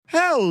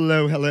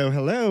Hello, hello,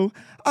 hello.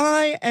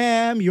 I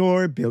am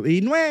your Billy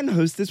Nguyen,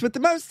 hostess with the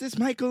mostest,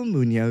 Michael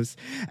Munoz.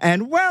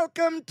 And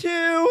welcome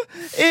to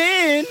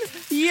In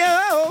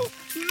Yo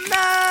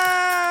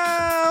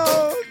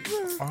Mouth.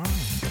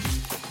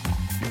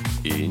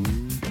 In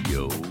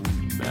Yo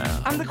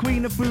Mouth. I'm the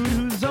queen of food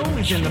who's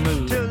always in the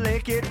mood to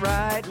lick it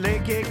right,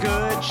 lick it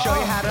good, show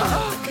you how to.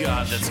 Oh,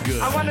 God, that's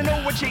good. I want to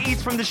know what you eat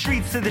from the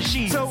streets to the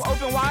sheets. So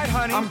open wide,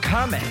 honey. I'm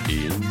coming.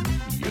 In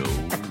Yo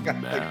Got the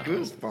Mouth.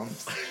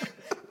 goosebumps.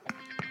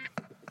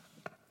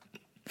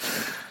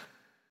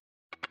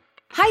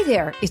 Hi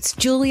there, it's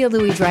Julia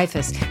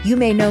Louis-Dreyfus. You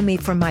may know me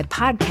from my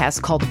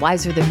podcast called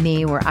Wiser Than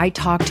Me, where I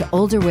talk to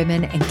older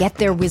women and get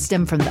their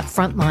wisdom from the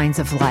front lines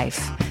of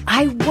life.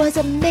 I was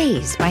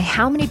amazed by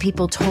how many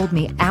people told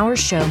me our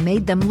show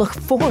made them look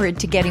forward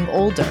to getting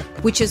older,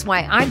 which is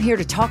why I'm here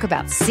to talk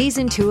about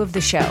season 2 of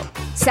the show.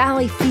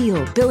 Sally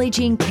Field, Billie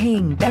Jean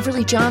King,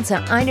 Beverly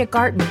Johnson, Ina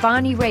Garten,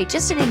 Bonnie Raitt,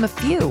 just to name a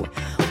few.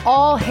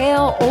 All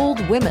hail old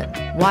women.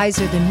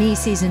 Wiser Than Me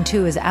season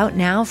 2 is out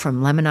now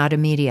from Lemonada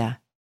Media.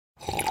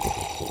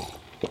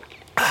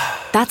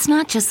 That's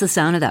not just the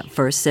sound of that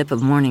first sip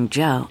of Morning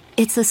Joe.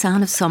 It's the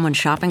sound of someone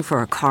shopping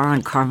for a car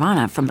on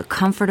Carvana from the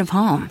comfort of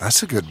home.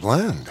 That's a good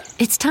blend.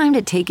 It's time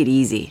to take it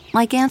easy,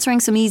 like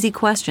answering some easy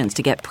questions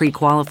to get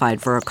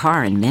pre-qualified for a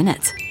car in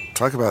minutes.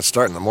 Talk about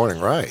starting the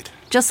morning right.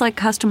 Just like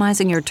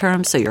customizing your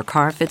terms so your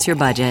car fits your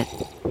budget.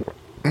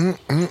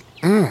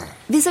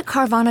 Visit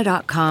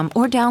Carvana.com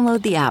or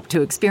download the app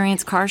to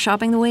experience car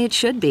shopping the way it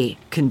should be.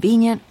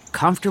 Convenient,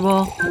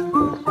 comfortable.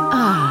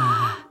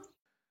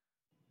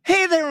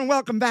 Hey there and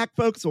welcome back,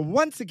 folks.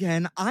 Once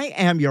again, I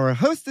am your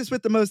hostess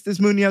with the mostest,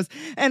 Munoz.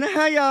 And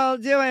how y'all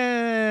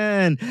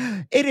doing?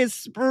 It is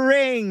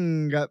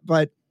spring,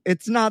 but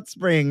it's not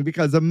spring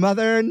because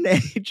Mother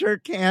Nature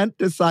can't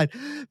decide.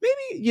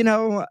 Maybe,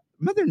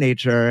 Mother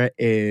Nature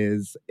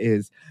is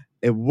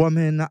a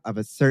woman of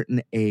a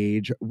certain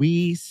age.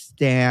 We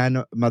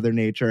stan Mother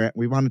Nature.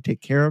 We want to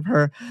take care of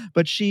her,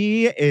 but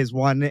she is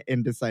one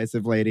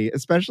indecisive lady,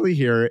 especially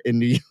here in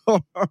New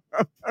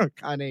York,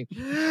 honey.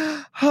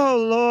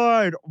 Oh,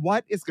 Lord.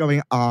 What is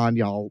going on,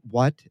 y'all?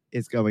 What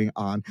is going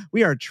on?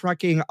 We are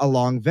trucking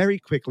along very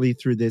quickly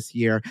through this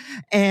year.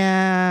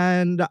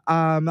 And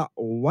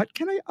what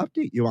can I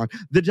update you on?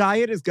 The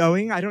diet is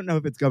going. I don't know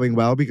if it's going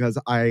well because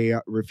I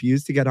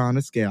refuse to get on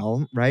a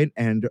scale, right?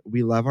 And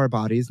we love our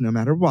bodies no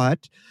matter what.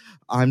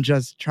 I'm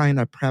just trying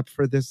to prep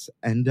for this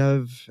end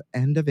of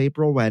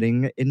April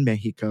wedding in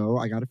Mexico.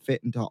 I got to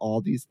fit into all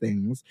these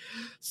things.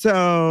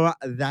 So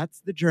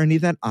that's the journey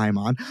that I'm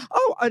on.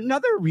 Oh,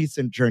 another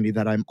recent journey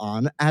that I'm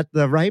on at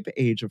the ripe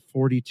age of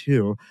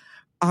 42.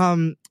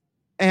 And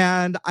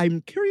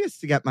I'm curious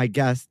to get my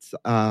guests'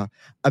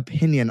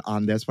 opinion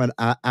on this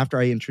after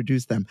I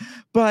introduce them.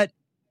 But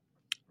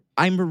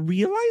I'm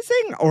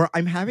realizing, or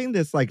I'm having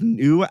this like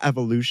new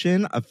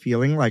evolution of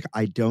feeling like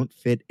I don't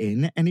fit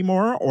in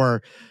anymore,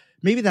 or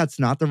maybe that's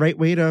not the right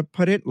way to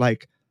put it,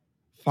 like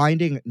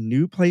finding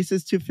new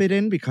places to fit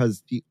in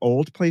because the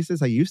old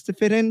places I used to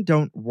fit in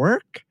don't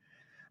work.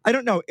 I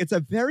don't know. It's a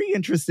very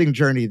interesting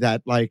journey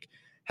that like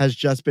has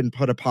just been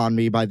put upon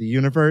me by the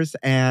universe.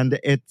 And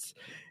it's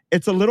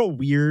a little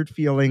weird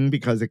feeling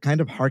because it kind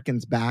of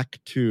harkens back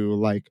to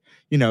like,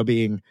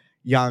 being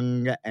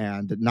young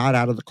and not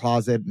out of the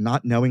closet,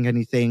 not knowing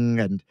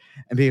anything and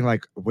being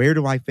like, where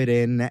do I fit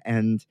in?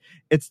 And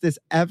it's this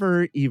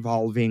ever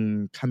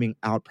evolving coming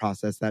out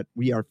process that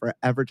we are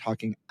forever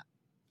talking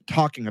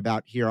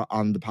about here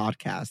on the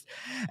podcast.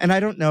 And I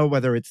don't know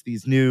whether it's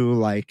these new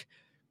like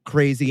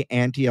crazy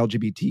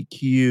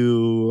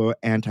anti-LGBTQ,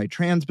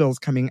 anti-trans bills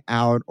coming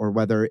out, or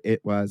whether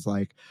it was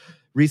like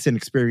recent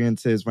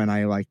experiences when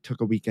I like took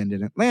a weekend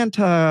in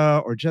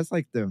Atlanta, or just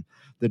like the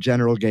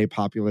general gay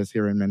populace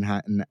here in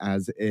Manhattan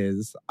as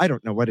is. I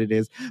don't know what it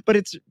is, but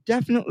it's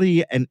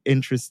definitely an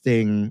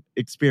interesting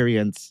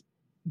experience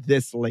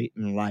this late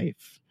in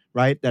life,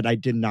 right? That I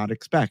did not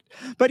expect.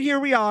 But here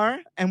we are,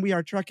 and we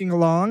are trucking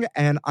along,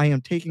 and I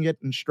am taking it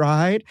in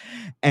stride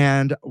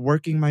and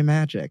working my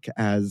magic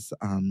as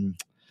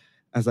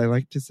I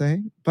like to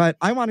say. But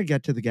I want to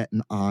get to the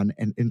getting on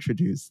and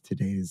introduce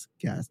today's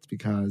guest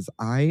because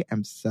I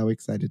am so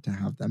excited to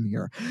have them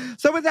here.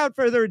 So without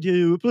further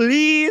ado,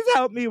 please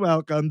help me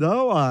welcome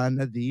the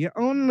one, the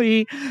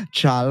only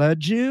Chala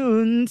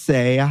June.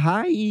 Say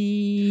hi.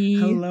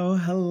 Hello,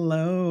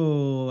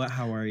 hello.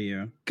 How are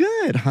you?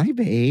 Good. Hi,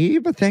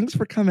 babe. Thanks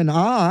for coming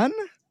on.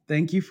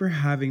 Thank you for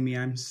having me.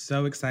 I'm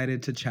so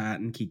excited to chat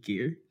and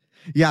kiki.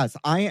 Yes,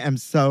 I am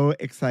so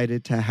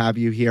excited to have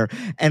you here.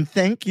 And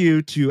thank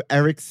you to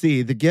Eric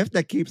C., the gift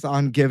that keeps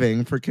on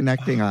giving, for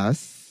connecting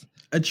us.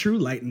 A true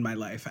light in my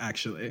life,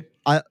 actually.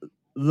 I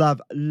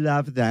love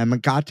them.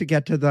 Got to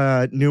get to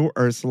the new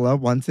Ursula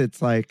once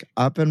it's like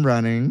up and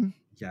running.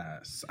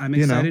 Yes. I'm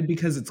excited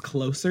because it's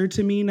closer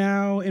to me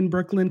now in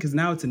Brooklyn, because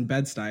now it's in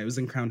Bed-Stuy. It was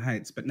in Crown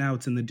Heights, but now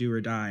it's in the Do or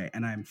Die,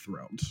 and I'm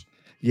thrilled.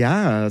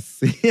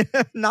 Yes.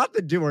 Not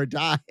the Do or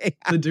Die.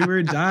 The Do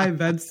or Die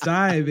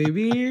Bed-Stuy,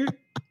 baby.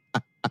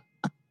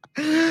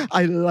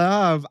 I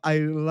love.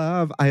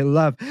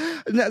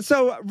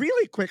 So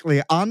really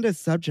quickly on the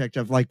subject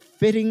of like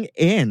fitting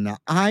in,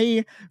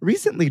 I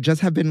recently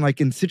just have been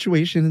like in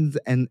situations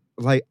and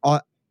like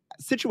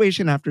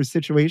situation after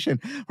situation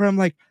where I'm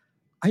like,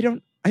 I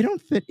don't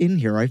fit in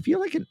here. I feel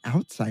like an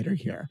outsider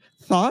here.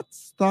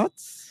 Thoughts?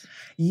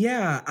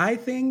 Yeah, I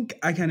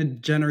kind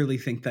of generally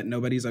think that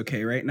nobody's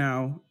okay right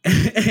now.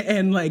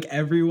 And like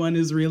everyone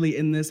is really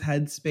in this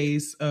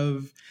headspace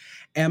of,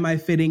 am I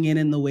fitting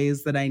in the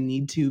ways that I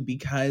need to?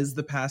 Because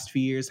the past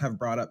few years have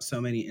brought up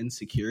so many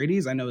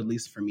insecurities. I know, at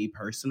least for me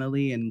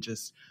personally, and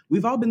just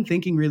we've all been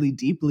thinking really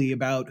deeply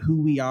about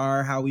who we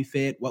are, how we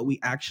fit, what we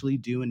actually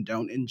do and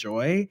don't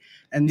enjoy.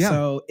 And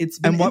so it's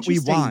been what we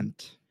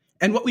want.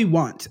 And what we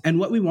want and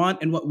what we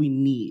want and what we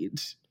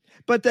need.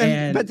 But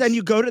then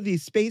you go to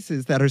these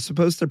spaces that are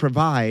supposed to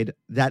provide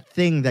that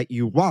thing that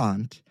you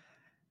want,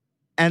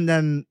 and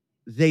then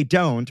they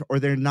don't, or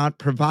they're not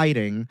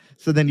providing,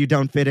 so then you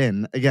don't fit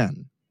in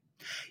again.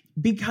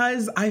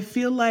 Because I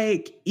feel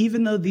like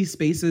even though these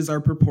spaces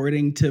are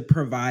purporting to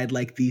provide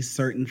like these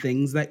certain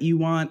things that you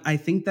want, I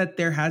think that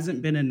there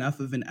hasn't been enough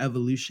of an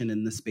evolution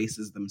in the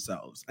spaces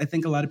themselves. I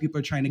think a lot of people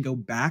are trying to go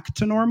back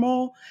to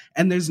normal,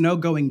 and there's no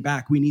going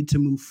back. We need to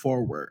move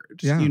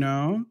forward, you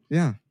know?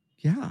 Yeah.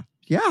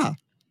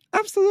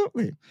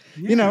 Absolutely.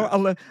 Yeah. You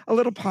know, a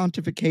little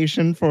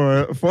pontification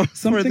for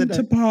something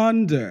to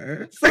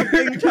ponder.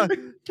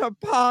 Something to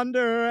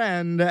ponder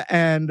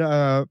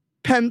and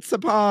pence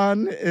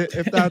upon,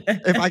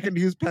 if I can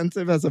use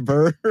pensive as a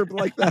verb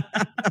like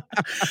that.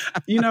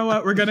 You know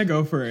what? We're gonna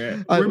go for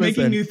it. We're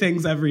making new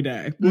things every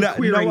day. We're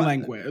queering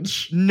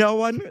language. No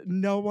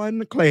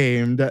one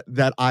claimed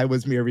that I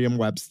was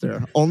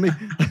Merriam-Webster.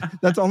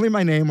 That's only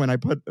my name when I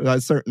put a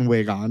certain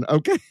wig on.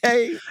 Okay,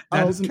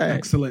 that is an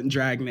excellent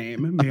drag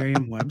name,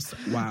 Merriam-Webster.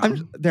 Wow,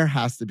 there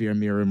has to be a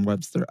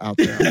Merriam-Webster out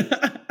there.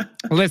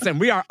 Listen,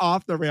 we are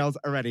off the rails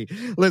already.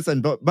 Listen,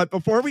 but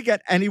before we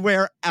get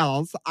anywhere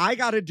else, I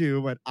got to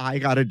do what I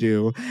got to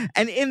do.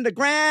 And in the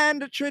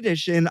grand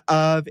tradition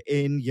of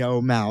In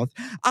Yo Mouth,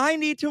 I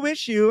need to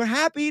wish you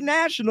Happy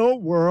National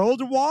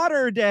World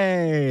Water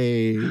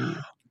Day.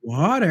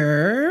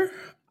 Water?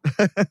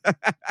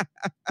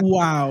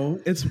 Wow.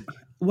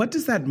 What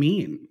does that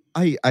mean?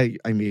 I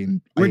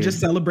mean, we're just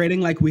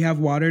celebrating like we have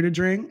water to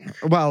drink.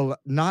 Well,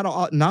 not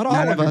all of us.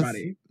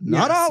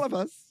 Not all of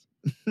us.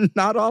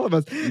 Not all of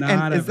us.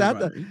 Not is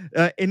everybody.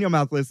 That In Your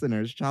Mouth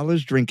listeners,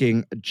 Chala's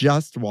drinking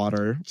just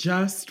water.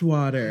 Just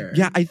water.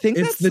 Yeah, I think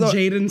it's the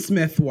Jaden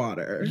Smith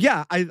water.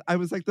 Yeah, I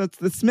was like, that's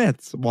the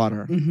Smith's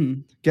water. Mm-hmm.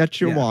 Get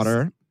your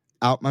water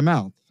out my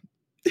mouth.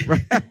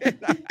 Right?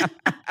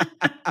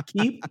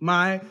 Keep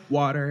my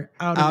water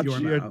out of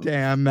your mouth.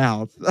 Damn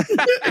mouth.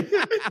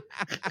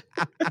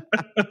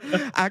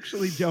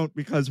 Actually, don't,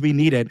 because we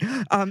need it.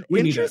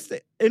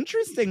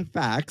 Interesting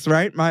facts,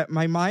 right?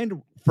 My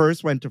mind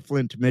first went to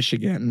Flint,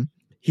 Michigan.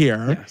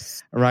 Here,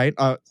 yes. Right?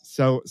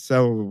 So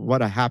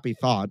what a happy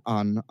thought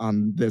on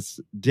this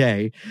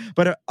day.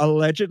 But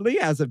allegedly,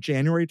 as of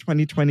January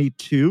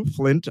 2022,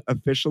 Flint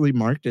officially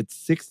marked its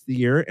 6th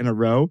year in a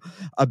row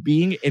of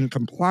being in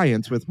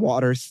compliance with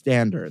water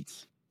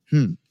standards.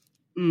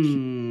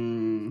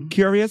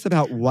 Curious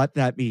about what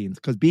that means,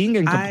 because being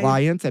in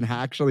compliance and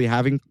actually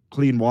having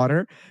clean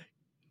water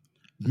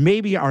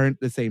maybe aren't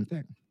the same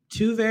thing.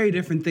 Two very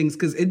different things,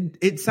 because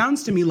it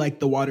sounds to me like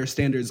the water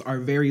standards are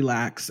very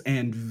lax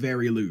and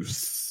very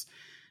loose.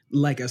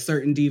 Like a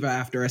certain diva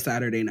after a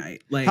Saturday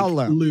night. Like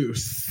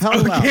loose.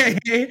 Hello.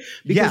 Okay?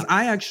 Because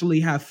I actually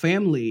have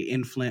family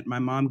in Flint. My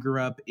mom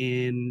grew up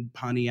in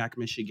Pontiac,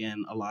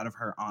 Michigan. A lot of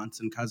her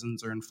aunts and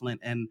cousins are in Flint.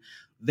 And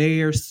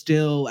they are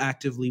still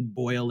actively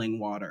boiling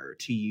water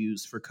to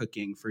use for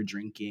cooking, for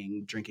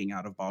drinking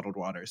out of bottled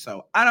water.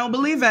 So I don't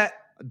believe it.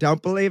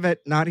 Don't believe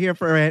it. Not here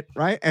for it,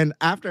 right? And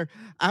after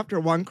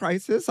one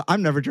crisis,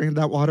 I'm never drinking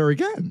that water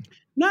again.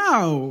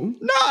 No.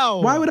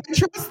 Why would I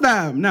trust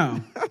them?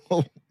 No.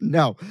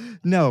 No.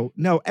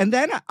 And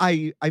then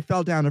I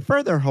fell down a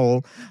further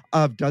hole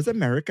of, does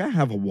America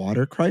have a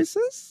water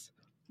crisis?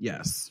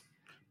 Yes.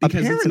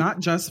 Because it's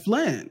not just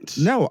Flint.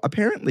 No,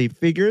 apparently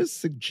figures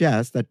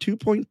suggest that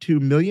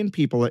 2.2 million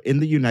people in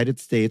the United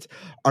States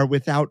are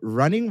without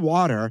running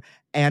water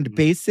and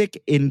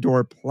basic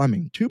indoor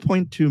plumbing.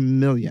 2.2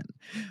 million.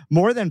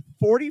 More than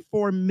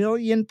 44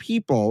 million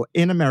people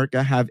in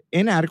America have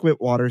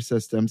inadequate water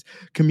systems.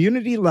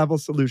 Community-level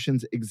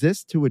solutions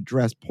exist to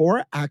address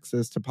poor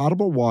access to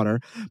potable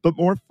water, but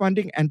more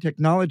funding and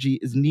technology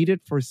is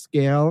needed for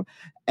scale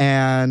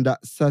and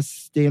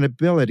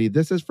sustainability.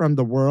 This is from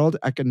the World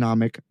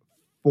Economic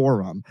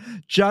Forum.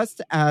 Just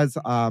as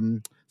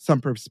some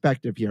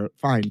perspective here,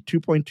 fine,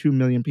 2.2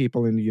 million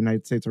people in the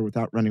United States are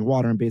without running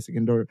water and basic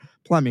indoor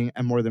plumbing,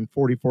 and more than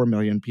 44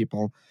 million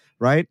people,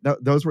 right?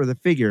 Those were the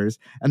figures.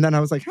 And then I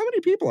was like, how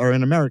many people are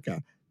in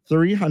America?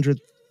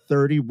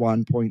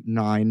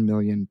 331.9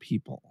 million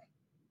people.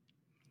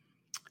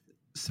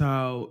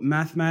 So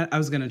I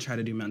was going to try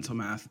to do mental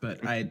math,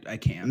 but I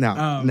can't.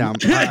 No.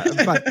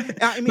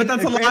 But I mean, but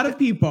that's a lot of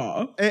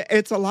people.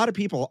 It's a lot of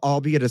people,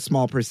 albeit a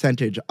small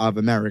percentage of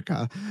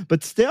America.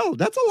 But still,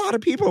 that's a lot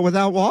of people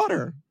without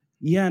water.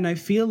 Yeah, and I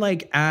feel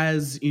like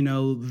as,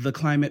 the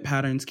climate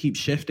patterns keep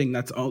shifting,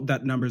 that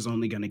number's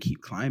only going to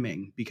keep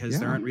climbing because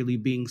there aren't really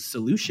being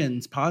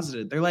solutions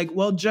posited. They're like,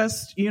 well,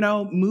 just,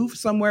 move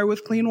somewhere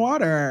with clean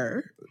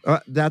water.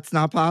 That's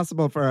not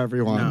possible for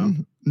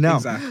everyone. No.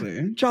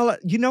 Exactly. Chala,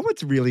 you know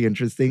what's really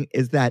interesting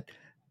is that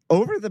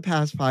over the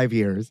past 5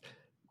 years,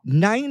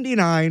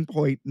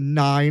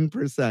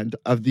 99.9%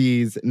 of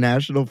these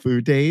National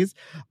Food Days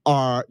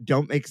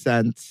don't make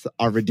sense,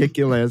 are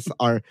ridiculous,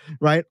 are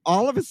right.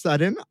 All of a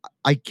sudden,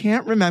 I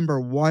can't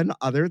remember one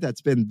other that's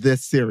been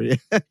this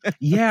serious.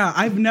 Yeah,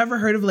 I've never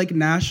heard of like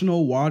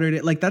National Water Day.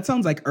 Like that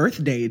sounds like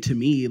Earth Day to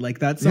me. Like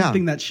that's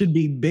something that should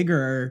be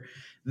bigger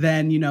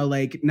than,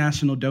 like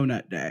National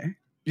Donut Day.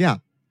 Yeah.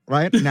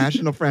 Right?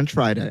 National French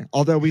Fry Day.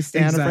 Although we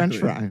stand a French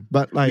fry.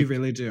 But like we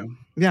really do.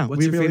 Yeah.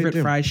 What's your favorite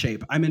fry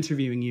shape? I'm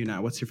interviewing you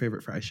now. What's your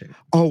favorite fry shape?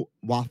 Oh,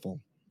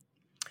 waffle.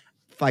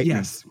 Fight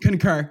me.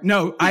 Concur.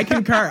 No, I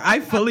concur. I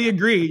fully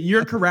agree.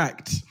 You're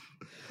correct.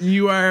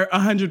 You are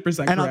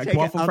 100% correct.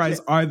 Waffle fries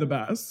are the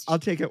best. I'll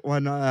take it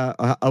one a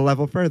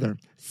level further.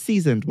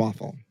 Seasoned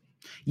waffle.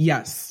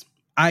 Yes.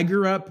 I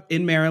grew up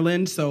in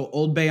Maryland, so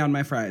Old Bay on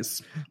my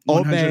fries. 110%.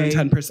 Old Bay,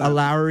 a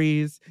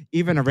Lowry's,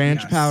 even a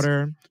ranch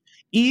powder.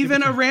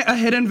 Even a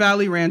Hidden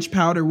Valley Ranch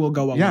powder will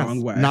go a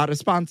long way. Not a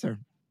sponsor.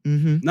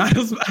 Mm-hmm.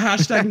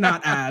 Hashtag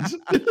not ad.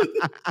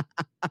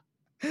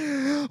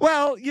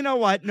 Well, you know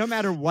what? No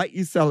matter what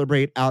you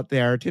celebrate out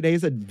there,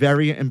 today's a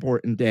very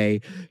important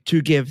day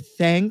to give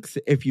thanks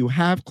if you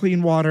have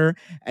clean water,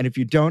 and if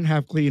you don't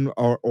have clean,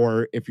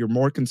 or if you're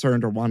more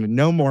concerned or want to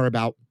know more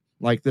about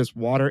like this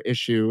water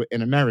issue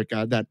in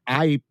America that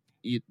I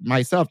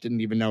myself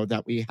didn't even know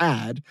that we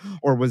had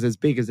or was as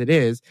big as it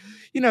is,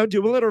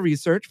 do a little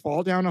research,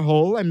 fall down a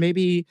hole, and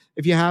maybe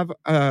if you have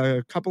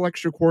a couple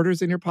extra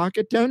quarters in your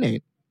pocket,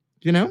 donate.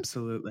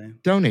 Absolutely.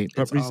 Donate.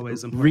 It's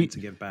always important to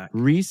give back.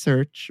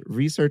 Research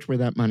where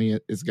that money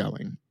is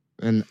going.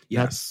 And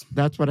that's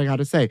what I got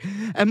to say.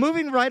 And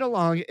moving right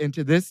along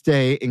into this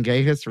day in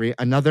gay history,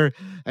 another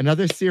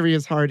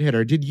serious hard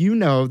hitter. Did you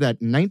know that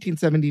in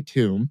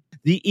 1972,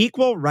 the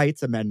Equal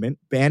Rights Amendment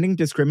banning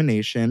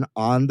discrimination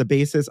on the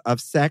basis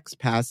of sex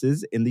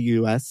passes in the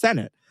U.S.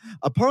 Senate?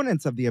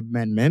 Opponents of the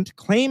amendment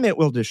claim it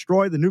will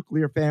destroy the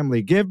nuclear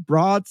family, give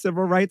broad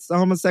civil rights to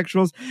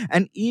homosexuals,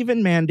 and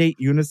even mandate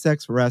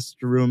unisex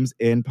restrooms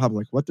in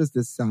public. What does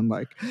this sound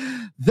like?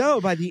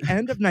 Though by the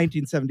end of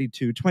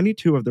 1972,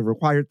 22 of the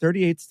required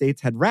 38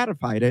 states had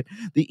ratified it,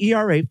 the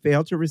ERA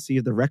failed to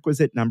receive the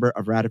requisite number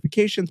of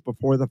ratifications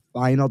before the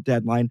final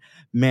deadline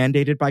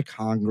mandated by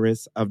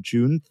Congress of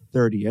June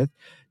 30th,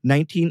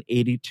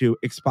 1982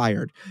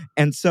 expired.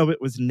 And so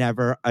it was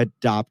never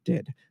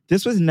adopted.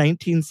 This was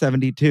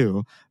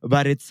 1972,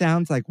 but it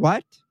sounds like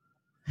what?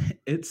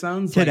 It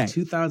sounds Today. Like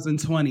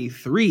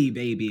 2023,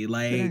 baby.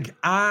 Like Today.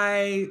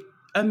 I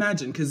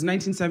imagine, because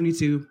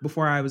 1972,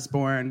 before I was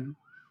born,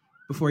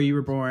 before you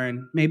were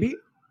born, maybe?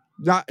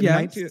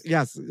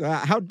 Yes.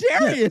 How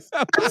dare you?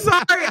 I'm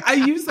sorry.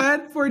 You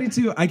said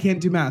 42. I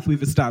can't do math.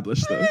 We've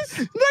established this.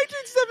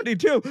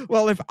 1972.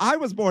 Well, if I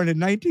was born in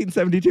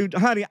 1972,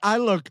 honey, I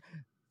look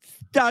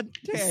stunning.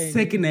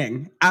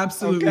 Sickening.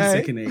 Absolutely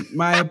sickening.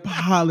 My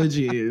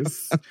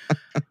apologies.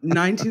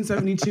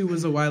 1972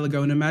 was a while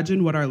ago, and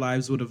imagine what our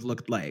lives would have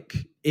looked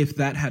like if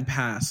that had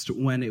passed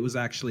when it was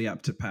actually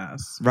up to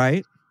pass.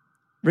 Right?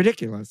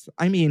 Ridiculous.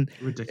 I mean,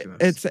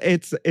 ridiculous.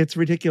 It's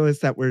ridiculous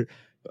that we're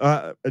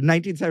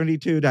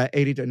 1972 to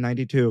 80 to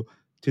 92,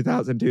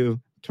 2002,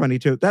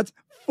 22. That's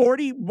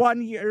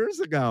 41 years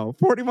ago.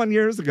 41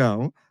 years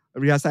ago.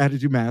 Yes, I had to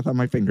do math on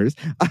my fingers.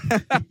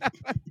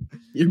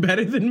 You're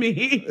better than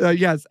me.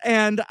 Yes.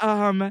 And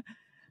 41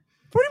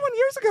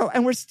 years ago.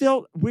 And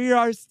we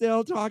are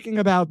still talking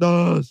about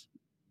those.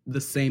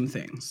 The same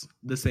things.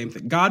 The same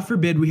thing. God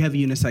forbid we have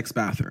unisex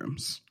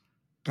bathrooms.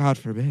 God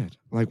forbid.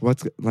 Like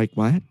what?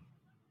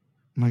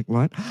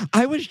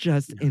 I was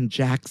just in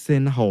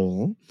Jackson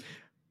Hole,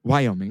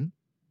 Wyoming,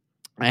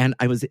 and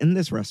I was in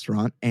this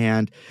restaurant,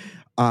 and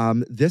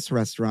this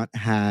restaurant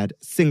had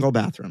single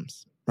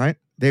bathrooms, right?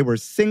 They were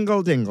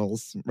single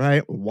dingles,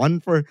 right?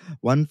 One for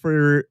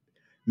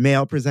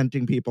male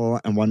presenting people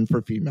and one for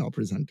female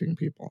presenting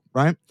people,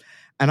 right?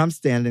 And I'm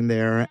standing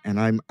there and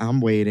I'm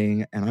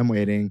waiting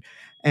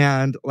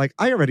and like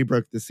I already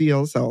broke the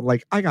seal, so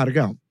like I gotta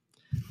go.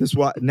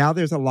 Now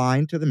there's a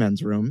line to the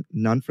men's room,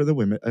 none for the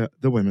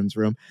women's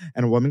room,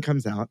 and a woman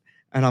comes out,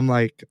 and I'm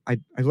like, I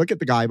look at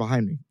the guy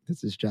behind me.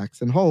 This is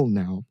Jackson Hole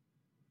now,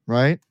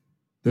 right?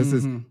 This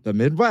is the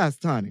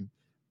Midwest, honey.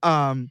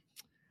 I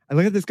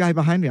look at this guy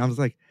behind me. I was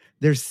like,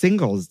 they're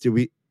singles. Do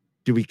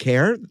we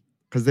care?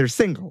 Because they're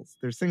singles.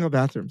 They're single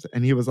bathrooms.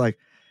 And he was like,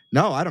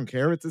 no, I don't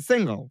care. It's a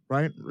single,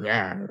 right?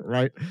 Yeah,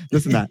 right.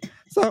 This and that.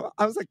 So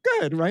I was like,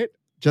 good, right?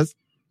 Just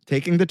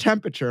taking the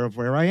temperature of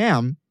where I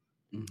am.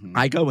 Mm-hmm.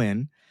 I go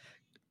in.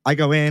 I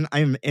go in,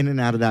 I'm in and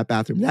out of that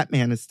bathroom. That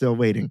man is still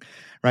waiting,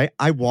 right?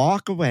 I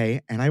walk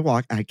away and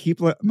I keep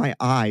my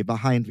eye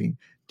behind me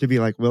to be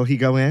like, will he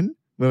go in?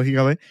 Will he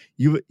go in?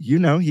 You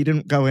know he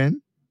didn't go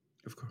in?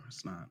 Of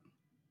course not.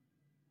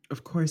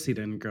 Of course he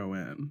didn't go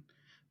in.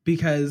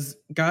 Because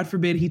God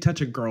forbid he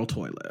touch a girl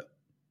toilet.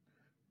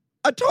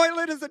 A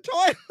toilet is a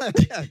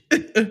toilet.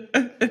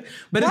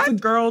 But it's a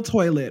girl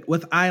toilet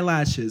with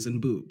eyelashes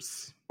and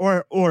boobs.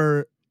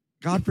 Or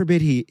God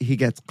forbid he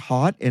gets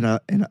caught in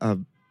a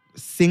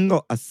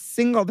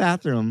single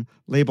bathroom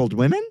labeled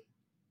women.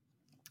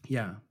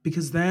 Yeah,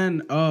 because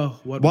then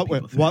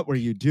what were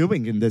you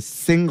doing in this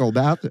single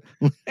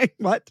bathroom?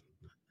 What?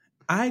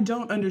 I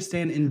don't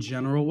understand in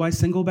general why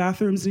single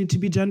bathrooms need to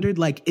be gendered.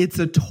 Like, it's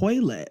a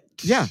toilet.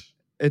 Yeah,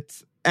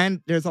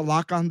 and there's a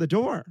lock on the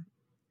door.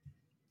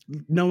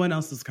 No one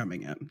else is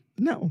coming in.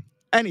 No.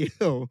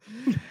 Anywho.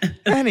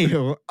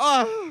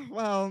 Oh,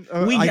 well.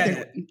 We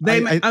get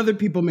it. Other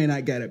people may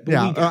not get it. But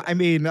yeah, I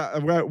mean,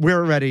 we're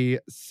already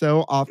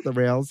so off the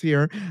rails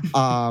here.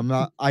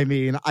 I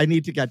mean, I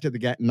need to get to the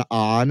getting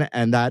on,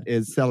 and that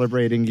is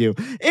celebrating you.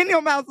 In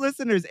Your Mouth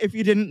listeners, if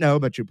you didn't know,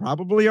 but you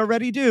probably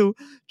already do,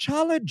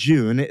 Chala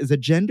June is a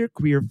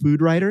genderqueer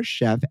food writer,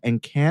 chef,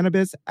 and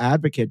cannabis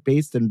advocate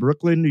based in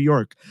Brooklyn, New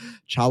York.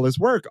 Chala's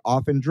work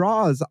often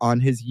draws on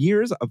his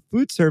years of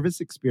food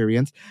service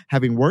experience,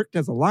 having worked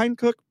as a line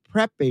cook,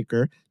 prep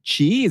baker,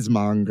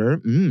 cheesemonger,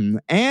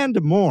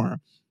 and more.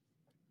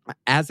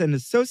 As an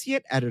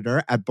associate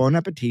editor at Bon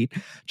Appetit,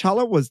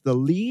 Chala was the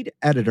lead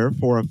editor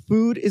for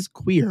Food is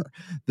Queer,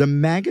 the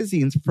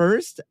magazine's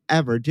first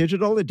ever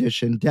digital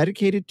edition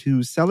dedicated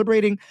to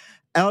celebrating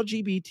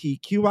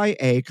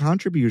LGBTQIA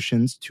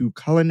contributions to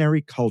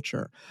culinary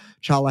culture.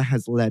 Chala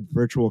has led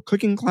virtual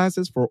cooking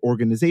classes for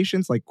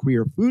organizations like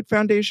Queer Food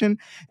Foundation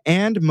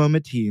and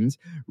Moma Teens,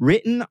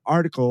 written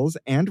articles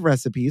and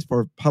recipes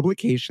for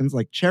publications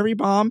like Cherry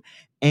Bomb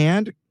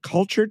and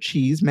Culture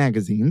Cheese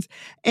magazines,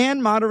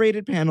 and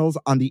moderated panels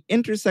on the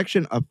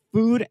intersection of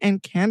food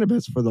and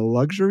cannabis for the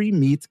Luxury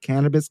Meets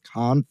Cannabis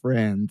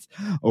Conference.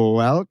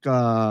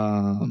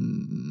 Welcome.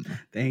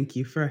 Thank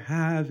you for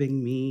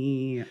having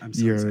me. I'm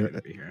so excited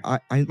to be here.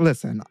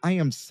 Listen, I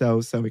am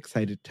so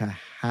excited to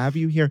have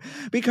you here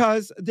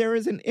because there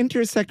is an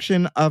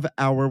intersection of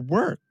our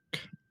work,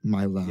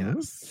 my love.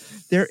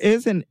 Yes. There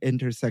is an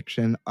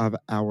intersection of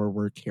our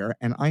work here,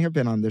 and I have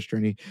been on this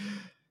journey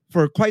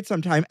for quite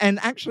some time. And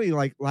actually,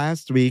 like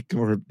last week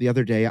or the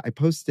other day, I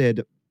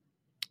posted,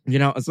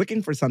 I was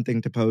looking for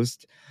something to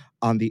post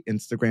on the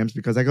Instagrams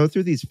because I go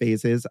through these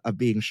phases of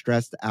being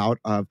stressed out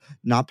of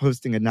not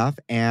posting enough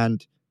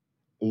and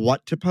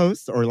what to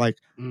post, or like,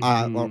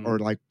 or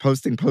like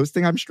posting,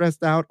 I'm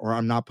stressed out, or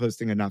I'm not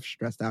posting enough,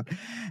 stressed out.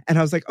 And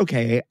I was like,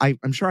 okay,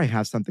 I'm sure I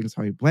have something.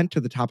 So I went to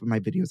the top of my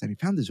videos and I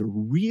found this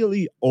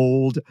really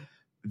old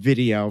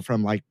video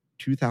from like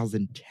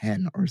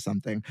 2010 or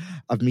something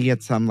of me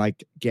at some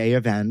like gay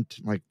event,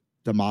 like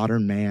The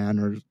Modern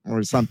Man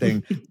or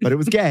something, but it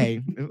was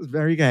gay. It was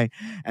very gay.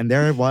 And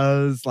there it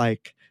was,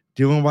 like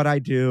doing what I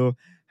do.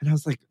 And I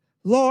was like,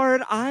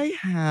 Lord, I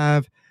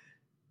have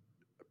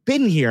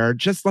been here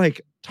just like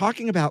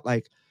talking about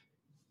like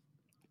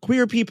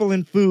queer people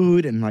in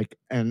food and like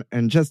and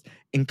just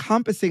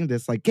encompassing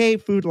this like gay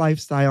food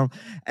lifestyle.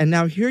 And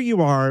now here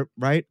you are,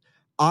 right?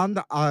 On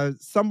the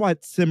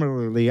somewhat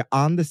similarly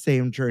on the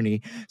same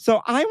journey.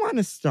 So I want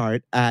to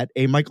start at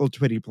a Michael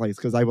Twitty place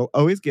because I will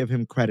always give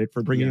him credit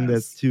for bringing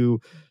this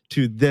to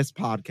this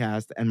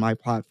podcast and my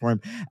platform.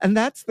 And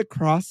that's the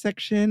cross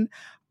section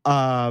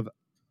of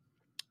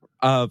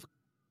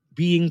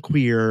being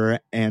queer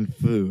and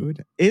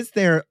food. Is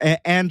there,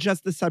 and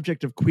just the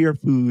subject of queer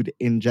food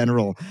in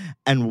general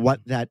and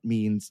what that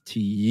means to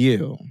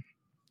you.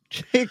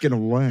 Take it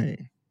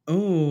away.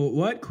 Oh,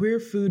 what queer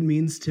food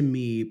means to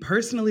me.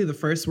 Personally, the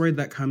first word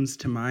that comes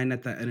to mind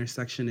at that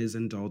intersection is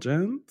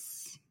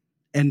indulgence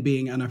and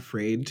being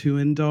unafraid to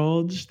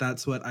indulge.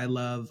 That's what I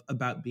love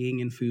about being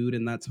in food,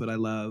 and that's what I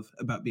love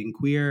about being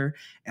queer,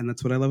 and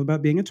that's what I love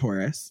about being a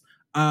Taurus.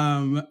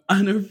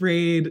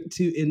 Unafraid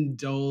to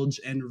indulge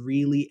and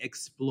really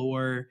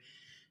explore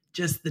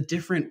just the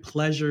different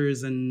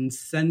pleasures and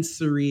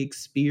sensory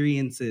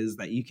experiences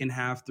that you can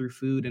have through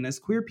food. And as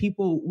queer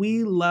people,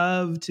 we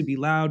love to be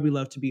loud. We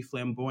love to be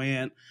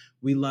flamboyant.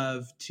 We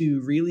love to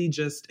really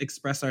just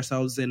express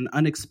ourselves in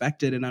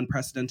unexpected and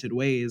unprecedented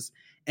ways.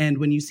 And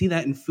when you see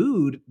that in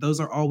food, those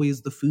are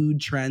always the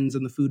food trends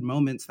and the food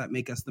moments that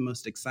make us the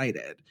most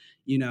excited.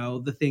 You know,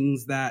 the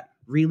things that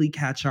really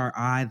catch our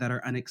eye, that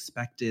are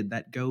unexpected,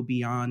 that go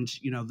beyond,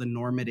 the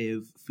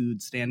normative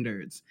food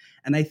standards.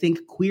 And I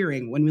think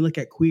queering, when we look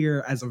at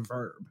queer as a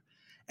verb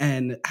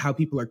and how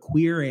people are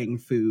queering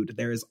food,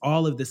 there is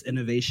all of this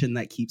innovation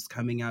that keeps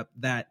coming up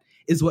that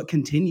is what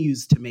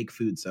continues to make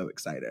food so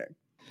exciting.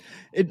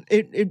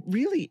 It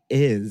really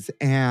is.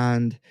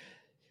 And,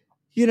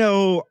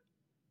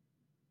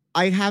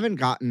 I haven't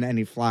gotten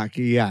any flack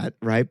yet,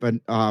 right? But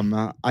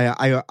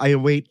I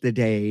await the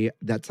day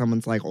that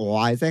someone's like,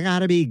 why is it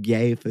gotta be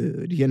gay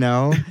food,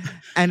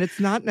 And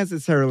it's not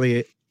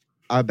necessarily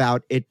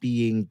about it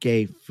being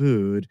gay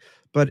food,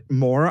 but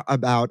more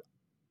about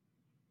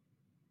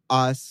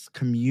us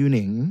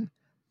communing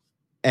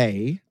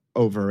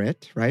over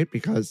it, right?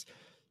 Because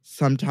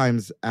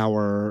sometimes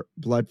our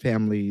blood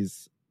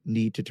families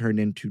need to turn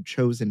into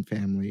chosen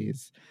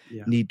families,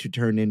 need to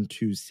turn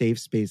into safe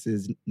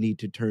spaces, need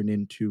to turn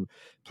into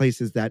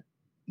places that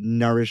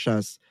nourish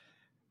us,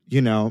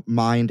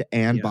 mind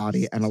and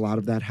body. And a lot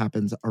of that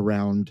happens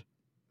around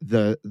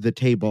the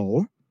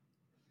table,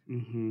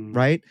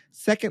 right?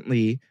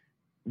 Secondly,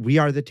 we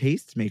are the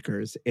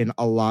tastemakers in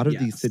a lot of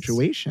these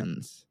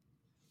situations,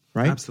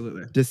 right?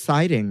 Absolutely.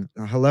 Deciding,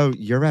 hello,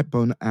 you're at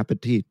Bon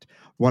Appetit,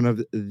 one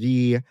of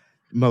the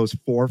most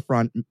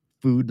forefront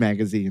food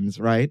magazines,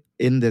 right,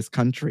 in this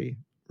country,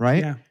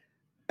 right? Yeah.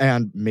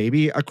 And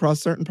maybe across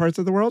certain parts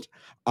of the world.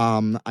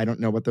 I don't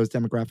know what those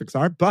demographics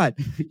are, but,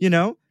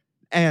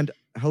 and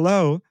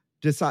hello,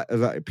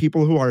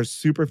 people who are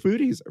super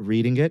foodies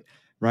reading it,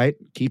 right?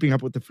 Keeping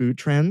up with the food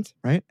trends,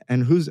 right?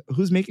 And who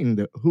is making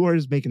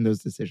those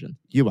decisions?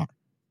 You are,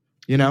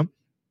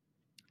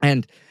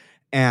 and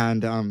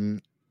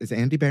is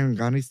Andy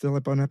Barangani still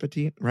at Bon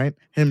Appetit, right?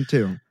 Him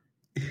too.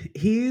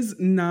 He's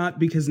not,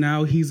 because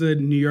now he's a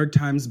New York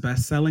Times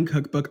best-selling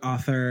cookbook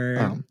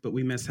author, but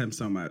we miss him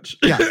so much.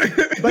 Yeah,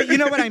 but you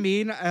know what I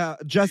mean?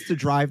 Just to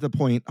drive the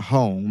point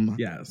home.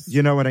 Yes.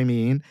 You know what I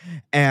mean?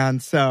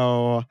 And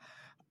so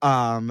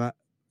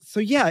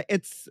yeah,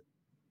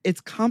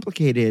 it's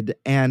complicated,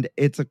 and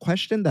it's a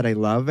question that I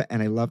love,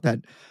 and I love that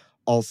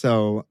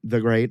also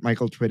the great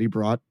Michael Twitty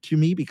brought to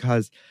me,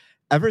 because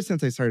ever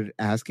since I started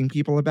asking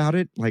people about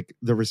it, like,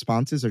 the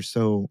responses are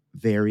so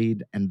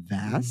varied and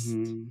vast.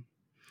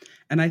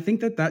 And I think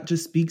that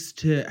just speaks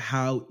to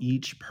how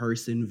each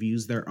person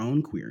views their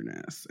own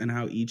queerness and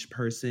how each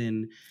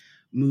person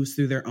moves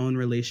through their own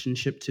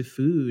relationship to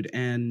food.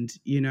 And,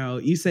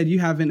 you said you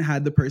haven't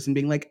had the person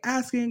being like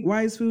asking,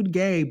 why is food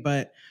gay?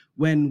 But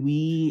when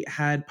we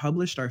had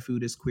published our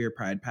Food is Queer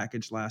Pride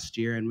package last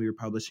year and we were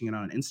publishing it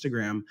on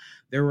Instagram,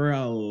 there were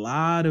a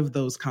lot of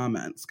those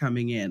comments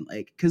coming in,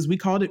 like, because we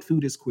called it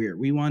Food is Queer.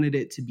 We wanted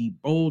it to be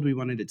bold. We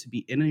wanted it to be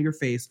in your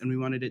face, and we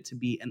wanted it to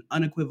be an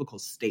unequivocal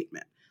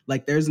statement.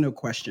 Like, there's no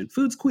question.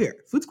 Food's queer.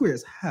 Food's queer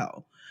as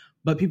hell.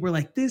 But people were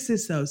like, this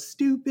is so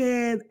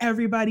stupid.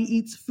 Everybody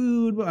eats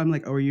food. Well, I'm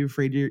like, oh, are you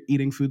afraid your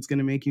eating food's going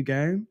to make you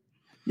gay?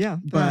 Yeah.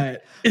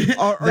 But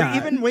or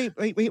even,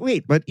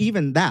 wait. But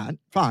even that,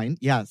 fine.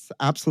 Yes,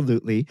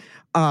 absolutely.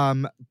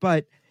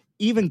 But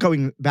even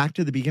going back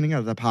to the beginning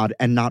of the pod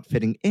and not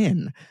fitting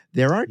in,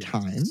 there are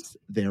times,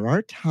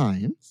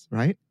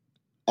 right?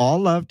 All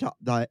love to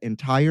the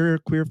entire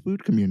queer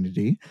food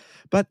community,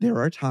 but there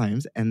are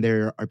times, and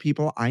there are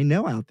people I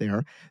know out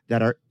there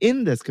that are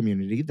in this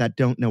community that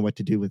don't know what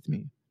to do with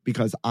me,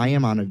 because I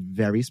am on a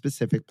very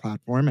specific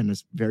platform and a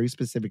very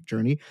specific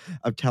journey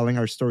of telling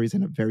our stories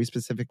in a very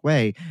specific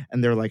way.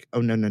 And they're like,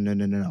 oh,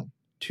 no.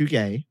 Too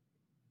gay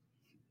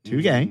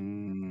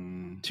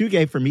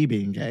for me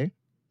being gay.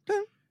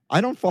 Okay. I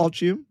don't fault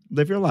you.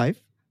 Live your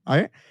life. All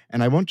right.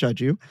 And I won't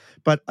judge you.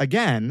 But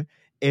again,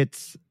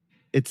 it's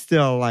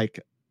still like,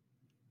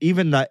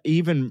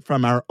 even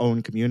from our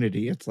own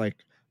community, it's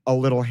like a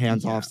little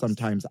hands off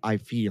sometimes, I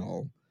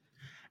feel.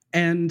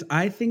 And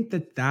I think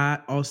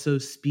that also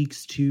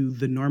speaks to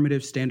the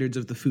normative standards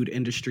of the food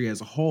industry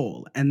as a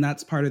whole. And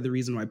that's part of the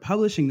reason why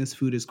publishing this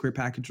Food is Queer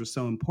package was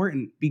so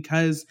important,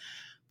 because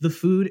the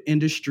food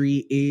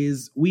industry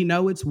we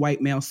know it's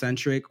white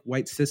male-centric,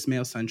 white cis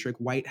male-centric,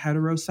 white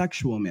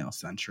heterosexual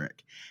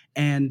male-centric.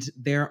 And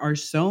there are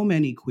so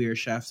many queer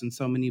chefs and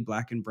so many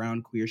Black and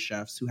brown queer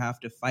chefs who have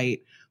to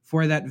fight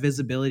for that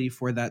visibility,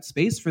 for that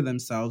space for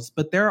themselves.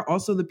 But there are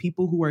also the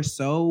people who are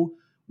so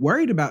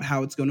worried about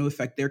how it's going to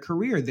affect their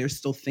career. They're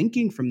still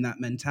thinking from that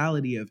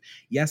mentality of,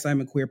 yes,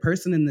 I'm a queer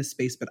person in this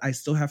space, but I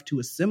still have to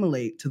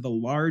assimilate to the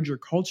larger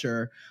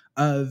culture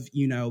of,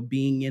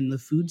 being in the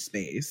food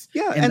space.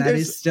 Yeah. And that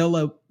is still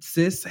a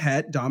cis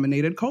het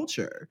dominated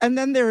culture. And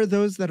then there are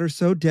those that are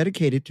so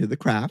dedicated to the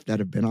craft that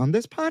have been on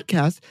this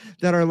podcast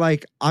that are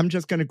like, I'm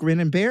just going to grin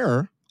and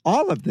bear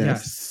all of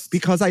this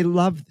because I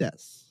love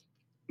this.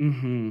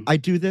 I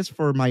do this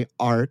for my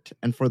art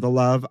and for the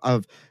love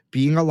of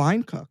being a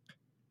line cook.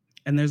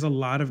 And there's a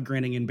lot of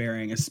grinning and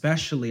bearing,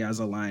 especially as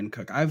a line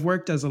cook. I've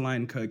worked as a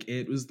line cook.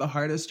 It was the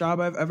hardest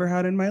job I've ever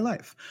had in my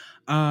life.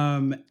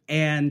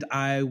 And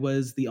I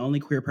was the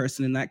only queer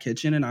person in that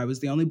kitchen, and I was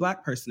the only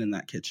Black person in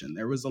that kitchen.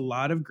 There was a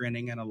lot of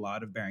grinning and a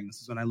lot of bearing.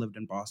 This is when I lived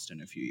in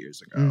Boston a few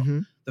years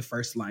ago, the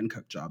first line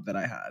cook job that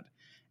I had.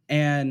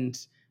 And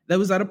that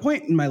was at a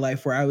point in my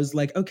life where I was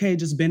like, okay,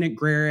 just Bennett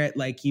Greer it.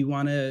 Like, you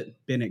want to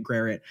Bennett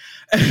Greer it,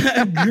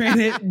 grin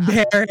it,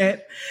 bear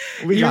it.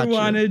 We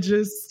want to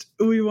just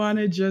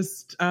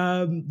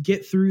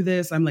get through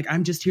this. I'm like,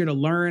 I'm just here to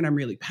learn. I'm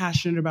really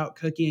passionate about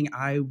cooking.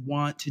 I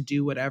want to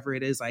do whatever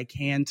it is I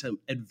can to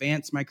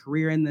advance my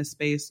career in this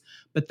space.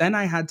 But then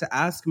I had to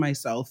ask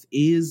myself,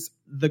 is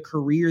the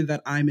career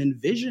that I'm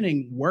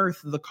envisioning worth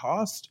the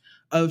cost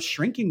of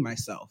shrinking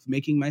myself,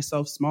 making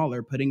myself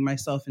smaller, putting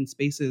myself in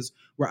spaces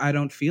where I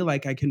don't feel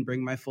like I can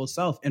bring my full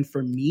self. And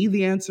for me,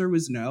 the answer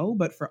was no.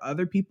 But for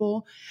other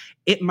people,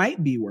 it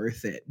might be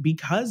worth it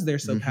because they're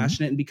so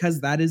passionate and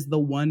because that is the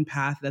one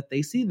path that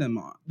they see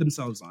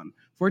themselves on.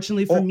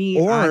 Fortunately for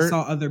me, I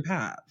saw other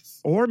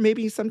paths. Or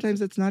maybe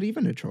sometimes it's not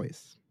even a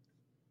choice.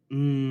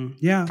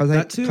 Yeah,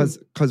 that too.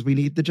 Because we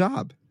need the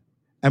job.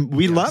 And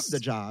we love the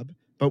job,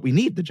 but we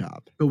need the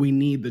job. But we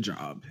need the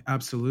job.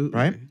 Absolutely.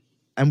 Right?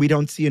 And we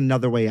don't see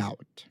another way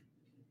out.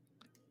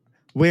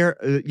 Where,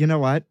 you know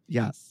what?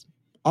 Yes,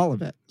 all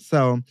of it.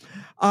 So,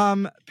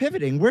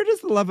 pivoting, where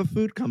does the love of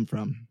food come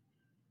from?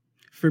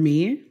 For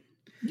me?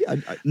 Yeah,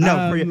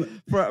 no,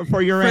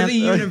 for your for aunt, the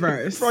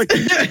universe.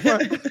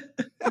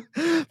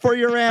 For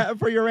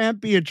your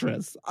Aunt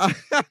Beatrice.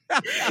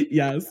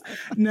 Yes.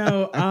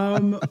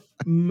 No,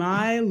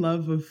 my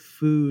love of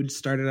food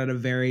started at a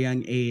very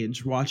young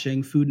age,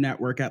 watching Food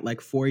Network at like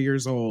 4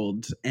 years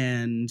old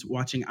and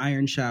watching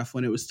Iron Chef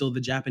when it was still the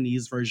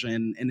Japanese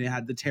version and it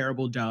had the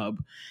terrible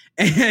dub.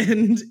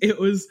 And it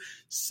was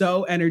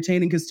so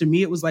entertaining because to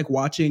me, it was like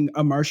watching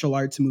a martial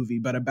arts movie,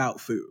 but about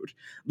food.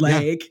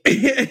 Like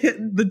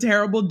the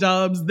terrible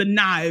dubs, the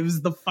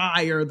knives, the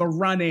fire, the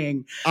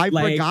running. I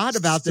forgot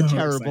about the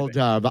terrible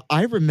dub.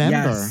 I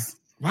remember. Yes.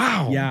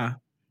 Wow. Yeah.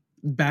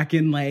 Back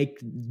in like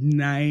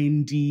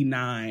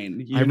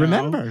 99. I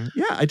remember.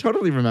 Yeah, I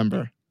totally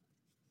remember.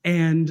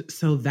 And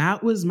so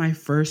that was my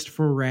first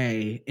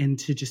foray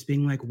into just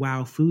being like,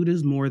 wow, food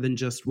is more than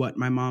just what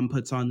my mom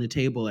puts on the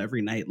table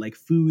every night. Like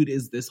food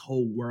is this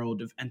whole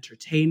world of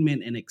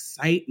entertainment and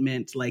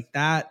excitement. Like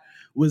that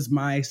was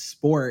my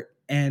sport.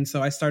 And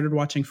so I started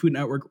watching Food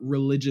Network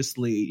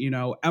religiously, you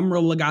know,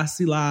 Emeril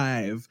Lagasse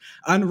Live,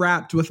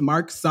 Unwrapped with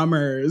Mark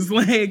Summers,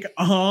 like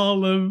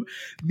all of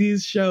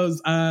these shows.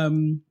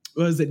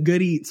 Was it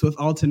Good Eats with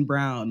Alton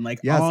Brown? Like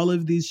all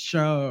of these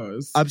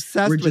shows.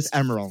 Obsessed with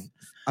Emeril.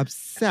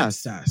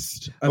 Obsessed.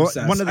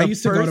 I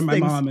used to go to my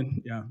mom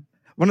and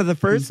one of the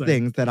first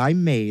things that I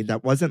made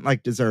that wasn't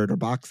like dessert or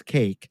box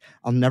cake,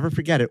 I'll never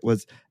forget it,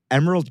 was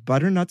Emeril's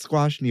butternut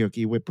squash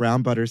gnocchi with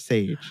brown butter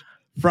sage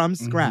from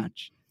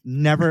scratch.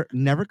 Never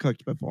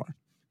cooked before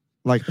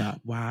like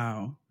that.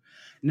 Wow.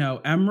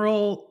 No,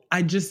 Emeril,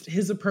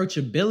 his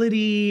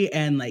approachability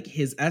and like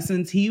his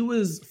essence, he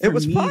was, for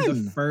me,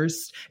 the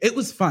first. It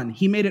was fun.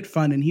 He made it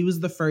fun. And he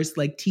was the first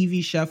like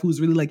TV chef who's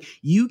really like,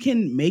 you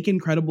can make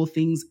incredible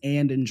things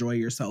and enjoy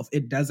yourself.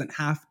 It doesn't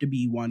have to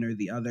be one or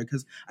the other.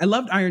 Because I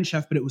loved Iron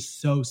Chef, but it was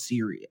so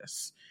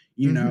serious.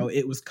 You know,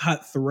 it was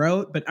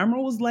cutthroat, but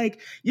Emeril was like,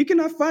 you can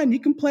have fun,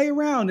 you can play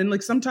around. And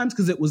like sometimes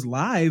because it was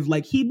live,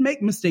 like he'd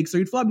make mistakes or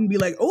he'd flub and be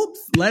like,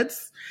 oops,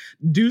 let's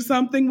do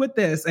something with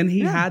this. And he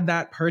had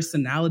that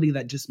personality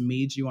that just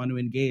made you want to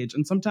engage.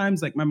 And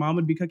sometimes like my mom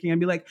would be cooking and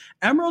be like,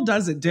 Emeril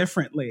does it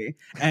differently.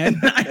 And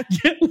I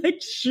get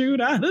like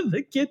shooed out of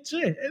the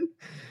kitchen.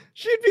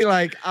 She'd be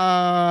like,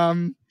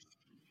 no.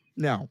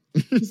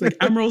 She's like,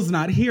 Emeril's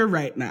not here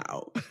right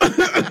now.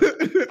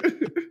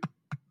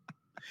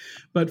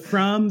 But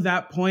from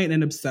that point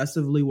and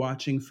obsessively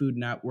watching Food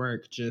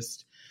Network,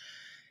 just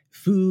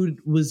food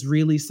was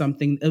really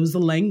something, it was a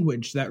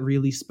language that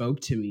really spoke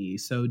to me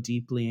so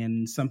deeply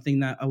and something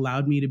that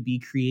allowed me to be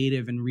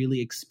creative and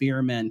really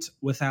experiment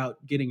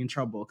without getting in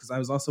trouble. Because I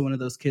was also one of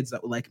those kids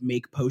that would like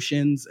make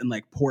potions and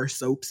like pour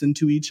soaps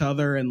into each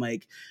other and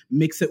like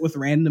mix it with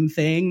random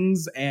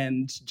things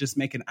and just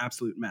make an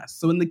absolute mess.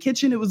 So in the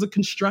kitchen, it was a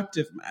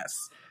constructive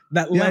mess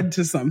that led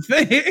to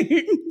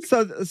something.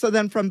 So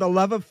then from the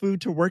love of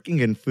food to working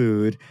in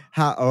food,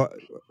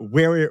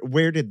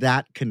 where did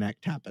that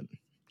connect happen?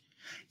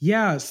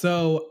 Yeah,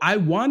 so I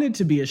wanted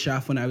to be a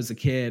chef when I was a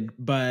kid,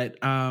 but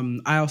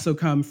I also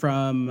come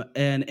from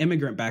an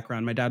immigrant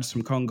background. My dad's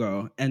from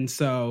Congo. And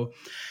so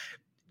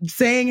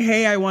saying,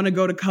 hey, I want to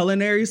go to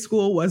culinary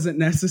school wasn't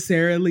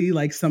necessarily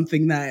like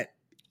something that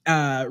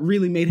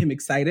really made him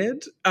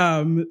excited.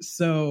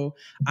 So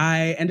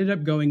I ended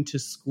up going to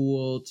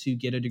school to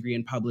get a degree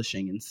in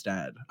publishing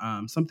instead.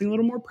 Something a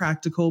little more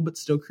practical, but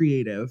still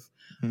creative.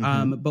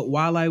 But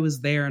while I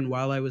was there and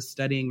while I was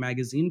studying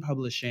magazine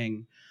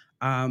publishing,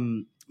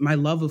 my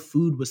love of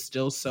food was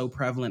still so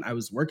prevalent. I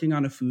was working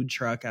on a food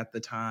truck at the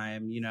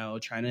time, you know,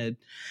 trying to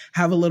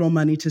have a little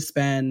money to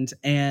spend.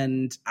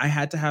 And I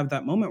had to have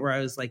that moment where I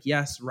was like,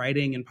 yes,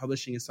 writing and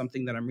publishing is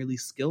something that I'm really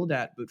skilled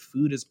at, but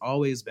food has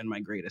always been my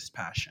greatest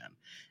passion.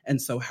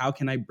 And so how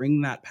can I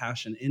bring that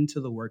passion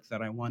into the work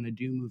that I want to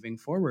do moving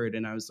forward?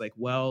 And I was like,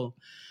 well,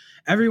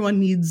 everyone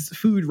needs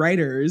food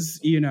writers,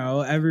 you know,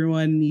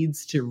 everyone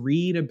needs to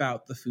read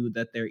about the food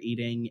that they're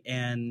eating.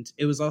 And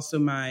it was also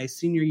my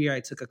senior year, I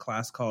took a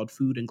class called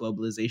Food and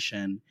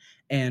Globalization,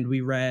 and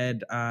we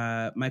read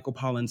Michael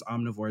Pollan's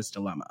Omnivore's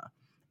Dilemma.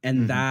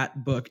 And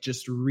that book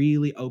just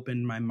really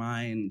opened my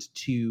mind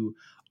to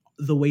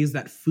the ways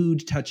that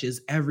food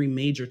touches every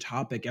major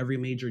topic, every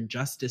major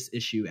justice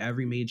issue,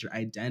 every major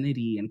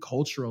identity and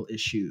cultural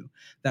issue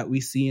that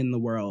we see in the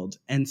world.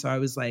 And so I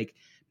was like,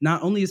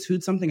 not only is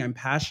food something I'm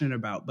passionate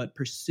about, but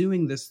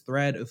pursuing this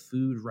thread of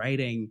food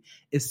writing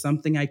is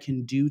something I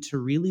can do to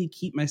really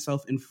keep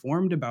myself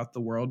informed about the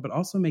world, but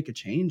also make a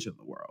change in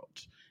the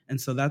world. And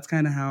so that's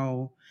kind of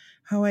how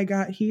I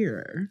got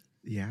here.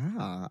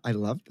 Yeah, I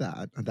love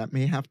that. That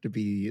may have to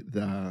be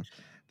the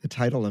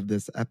title of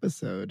this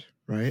episode,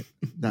 right?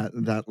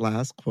 that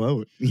last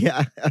quote.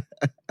 Yeah.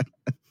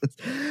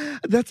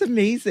 That's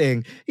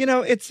amazing. You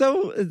know, it's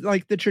so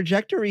like the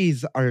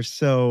trajectories are just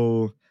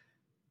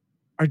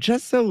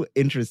so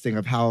interesting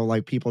of how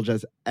like people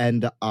just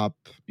end up,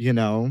 you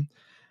know,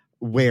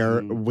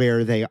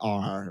 where they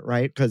are,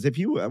 right? Because if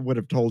you would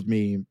have told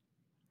me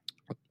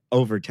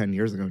over 10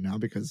 years ago now,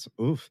 because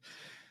oof,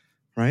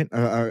 right?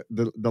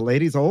 The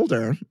lady's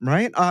older,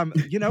 right?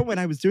 You know, when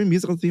I was doing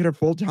musical theater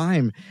full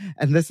time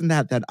and this and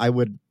that I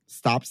would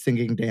stop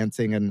singing,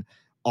 dancing, and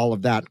all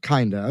of that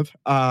kind of.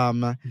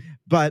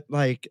 But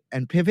like,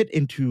 and pivot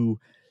into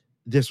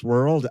this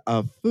world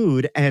of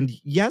food. And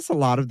yes, a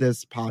lot of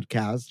this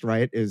podcast,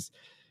 right, is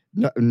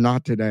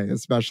not today,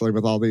 especially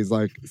with all these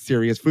like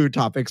serious food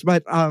topics,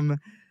 but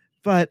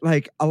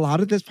like a lot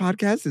of this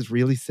podcast is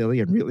really silly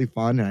and really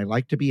fun. And I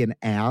like to be an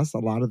ass a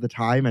lot of the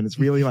time. And it's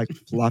really like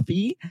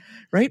fluffy,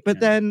 right? But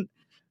then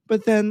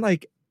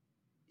like,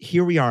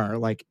 here we are,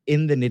 like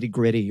in the nitty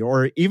gritty.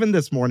 Or even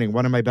this morning,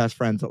 one of my best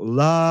friends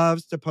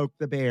loves to poke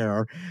the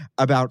bear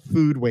about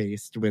food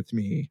waste with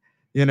me,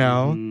 you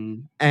know?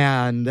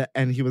 And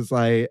he was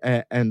like,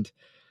 and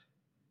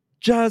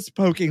just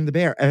poking the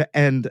bear.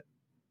 And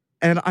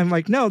I'm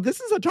like, no, this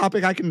is a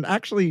topic I can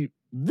actually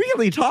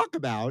really talk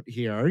about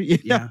here, you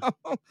know?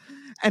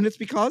 And it's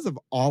because of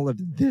all of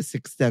this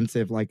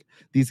extensive, like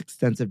these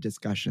extensive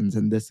discussions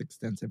and this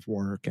extensive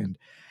work and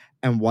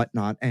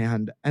whatnot.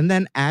 And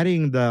then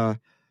adding the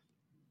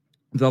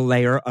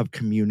layer of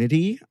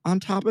community on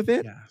top of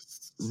it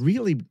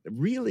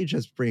really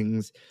just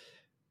brings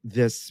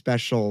this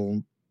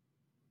special,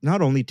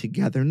 not only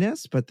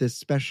togetherness, but this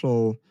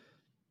special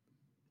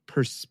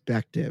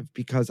perspective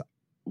because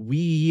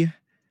we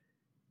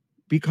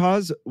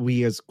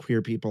as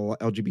queer people,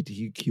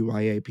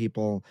 LGBTQIA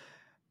people,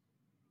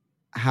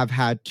 have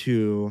had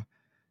to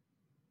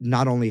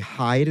not only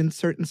hide in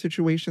certain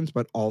situations,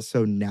 but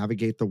also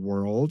navigate the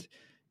world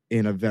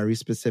in a very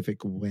specific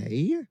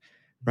way,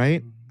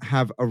 right?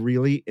 Have a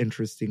really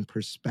interesting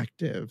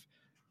perspective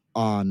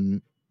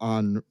on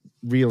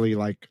really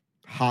like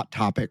hot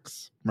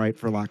topics, right?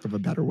 For lack of a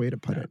better way to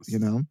put it, you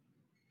know?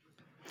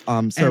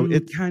 So and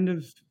it's kind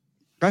of,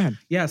 go ahead.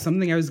 Yeah,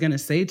 something I was going to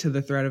say to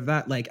the thread of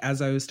that, like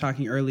as I was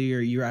talking earlier,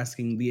 you were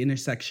asking the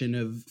intersection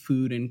of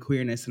food and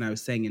queerness, and I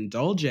was saying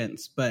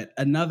indulgence, but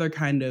another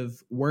kind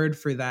of word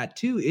for that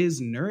too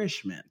is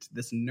nourishment.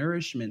 This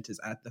nourishment is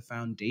at the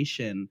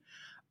foundation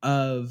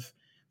of,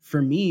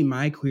 for me,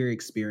 my queer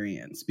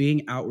experience,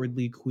 being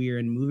outwardly queer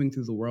and moving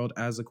through the world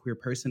as a queer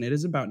person. It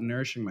is about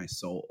nourishing my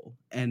soul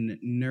and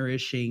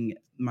nourishing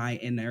my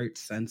innate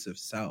sense of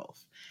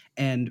self.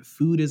 And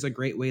food is a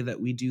great way that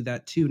we do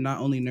that too, not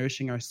only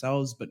nourishing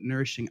ourselves, but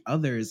nourishing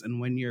others. And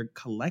when you're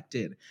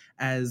collected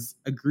as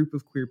a group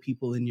of queer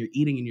people and you're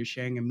eating and you're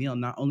sharing a meal,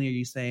 not only are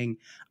you saying,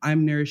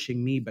 I'm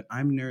nourishing me, but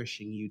I'm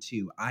nourishing you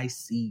too. I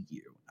see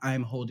you.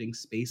 I'm holding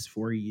space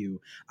for you.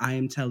 I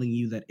am telling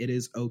you that it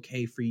is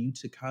okay for you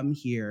to come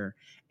here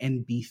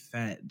and be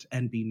fed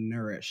and be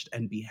nourished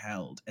and be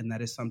held. And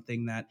that is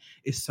something that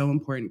is so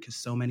important because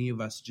so many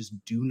of us just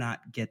do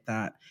not get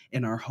that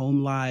in our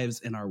home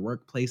lives, in our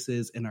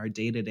workplaces, in our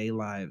day-to-day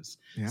lives.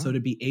 Yeah. So to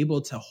be able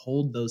to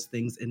hold those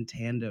things in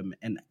tandem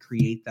and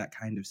create that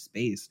kind of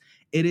space,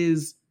 it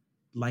is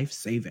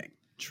life-saving,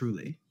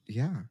 truly.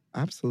 Yeah,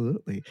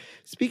 absolutely.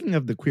 Speaking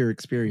of the queer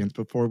experience,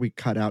 before we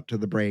cut out to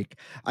the break,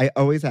 I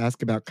always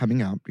ask about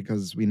coming out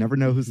because we never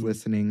know who's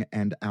listening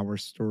and our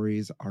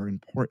stories are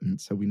important.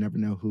 So we never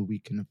know who we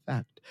can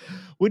affect.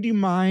 Would you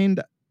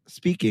mind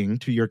speaking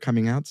to your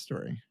coming out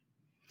story?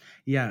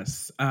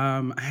 Yes.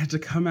 I had to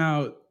come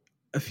out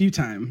a few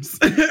times.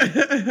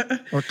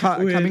 Or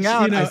coming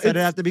out. You know, I said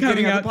it at the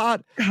beginning of the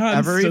pod.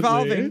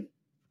 Constantly.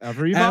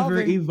 Ever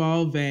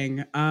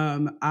evolving.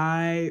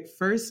 I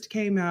first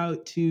came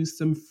out to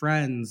some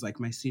friends like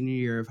my senior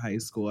year of high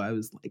school. I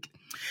was like,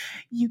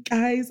 you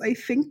guys, I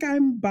think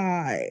I'm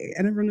bi.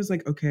 And everyone was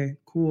like, okay,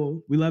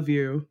 cool. We love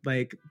you.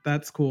 Like,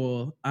 that's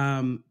cool.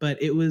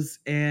 But it was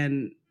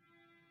an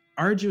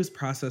arduous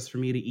process for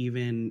me to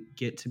even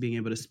get to being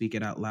able to speak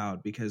it out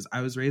loud because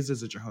I was raised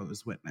as a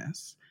Jehovah's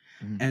Witness.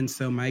 And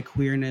so my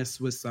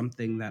queerness was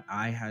something that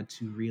I had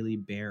to really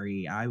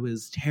bury. I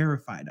was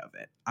terrified of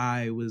it.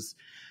 I was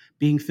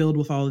being filled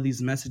with all of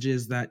these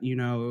messages that, you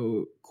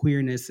know,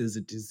 queerness is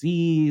a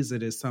disease.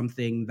 It is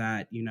something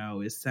that, you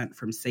know, is sent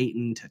from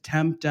Satan to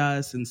tempt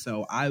us. And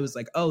so I was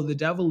like, oh, the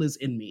devil is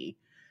in me.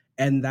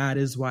 And that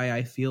is why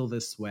I feel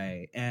this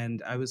way.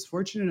 And I was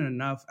fortunate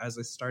enough as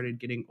I started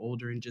getting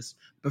older and just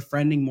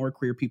befriending more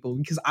queer people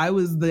because I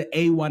was the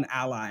A1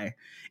 ally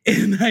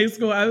in high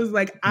school. I was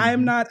like,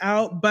 I'm not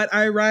out, but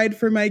I ride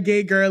for my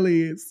gay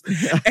girlies.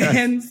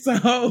 And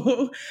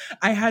so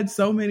I had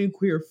so many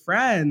queer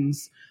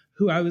friends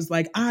who I was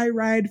like, I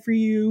ride for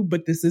you,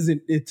 but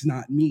it's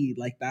not me.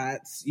 Like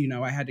that's,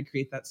 I had to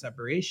create that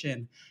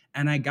separation.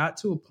 And I got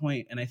to a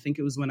point, and I think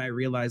it was when I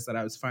realized that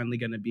I was finally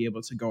going to be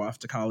able to go off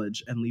to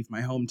college and leave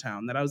my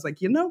hometown, that I was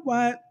like, you know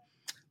what?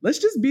 Let's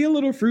just be a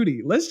little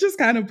fruity. Let's just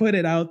kind of put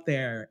it out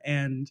there.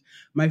 And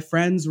my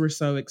friends were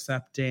so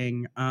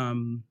accepting.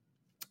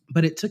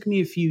 But it took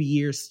me a few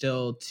years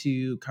still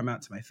to come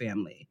out to my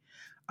family.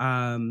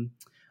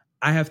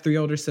 I have 3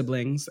 older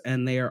siblings,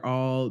 and they are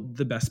all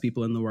the best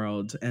people in the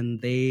world.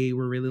 And they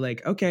were really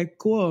like, okay,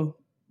 cool.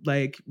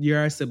 Like, you're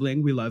our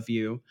sibling. We love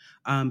you.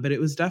 But it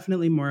was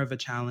definitely more of a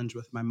challenge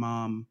with my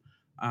mom.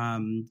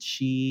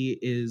 She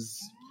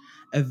is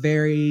a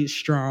very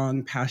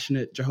strong,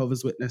 passionate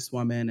Jehovah's Witness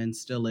woman and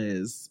still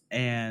is.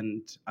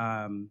 And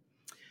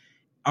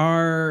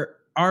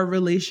our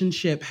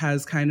relationship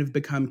has kind of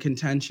become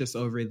contentious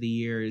over the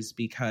years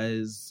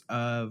because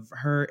of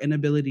her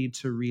inability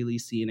to really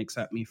see and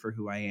accept me for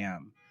who I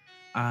am.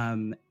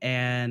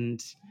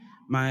 And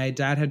my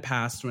dad had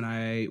passed when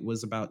I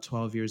was about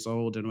 12 years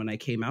old. And when I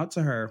came out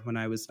to her when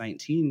I was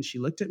 19, she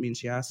looked at me and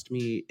she asked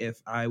me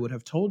if I would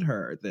have told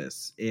her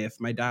this if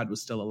my dad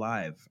was still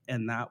alive.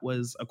 And that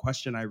was a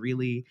question I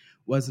really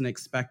wasn't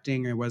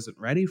expecting or wasn't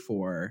ready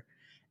for.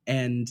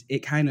 And it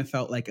kind of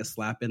felt like a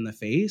slap in the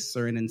face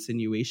or an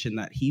insinuation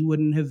that he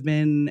wouldn't have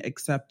been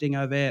accepting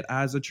of it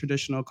as a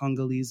traditional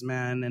Congolese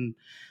man. And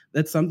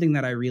that's something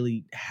that I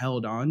really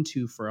held on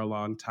to for a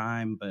long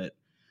time. But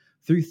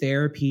through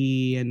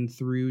therapy and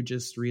through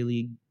just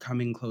really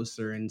coming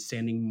closer and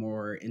standing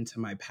more into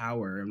my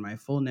power and my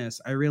fullness,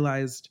 I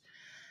realized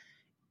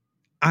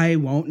I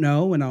won't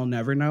know and I'll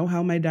never know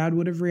how my dad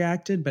would have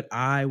reacted. But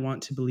I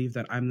want to believe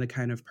that I'm the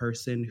kind of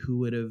person who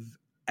would have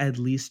at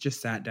least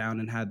just sat down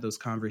and had those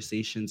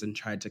conversations and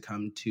tried to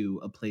come to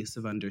a place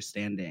of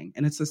understanding.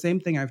 And it's the same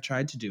thing I've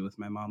tried to do with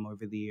my mom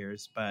over the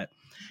years, but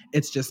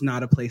it's just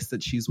not a place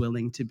that she's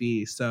willing to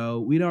be. So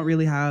we don't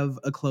really have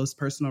a close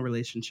personal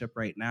relationship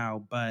right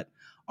now, but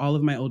all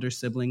of my older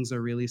siblings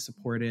are really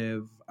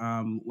supportive.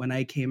 When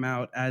I came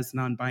out as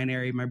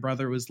non-binary, my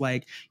brother was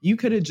like, you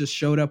could have just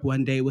showed up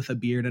one day with a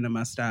beard and a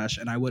mustache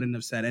and I wouldn't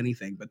have said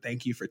anything, but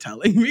thank you for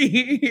telling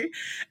me.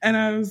 And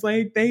I was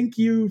like, thank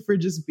you for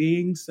just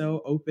being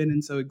so open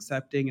and so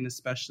accepting. And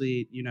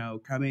especially,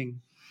 coming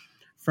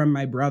from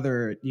my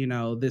brother,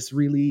 this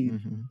really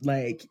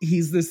like,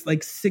 he's this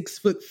like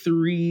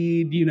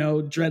 6'3",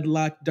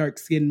 dreadlock, dark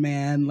skinned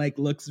man, like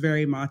looks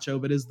very macho,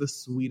 but is the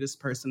sweetest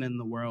person in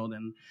the world.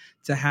 And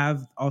to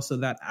have also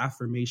that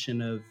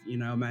affirmation of,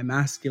 my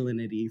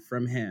masculinity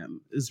from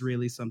him is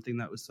really something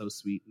that was so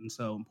sweet and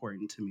so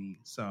important to me.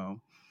 So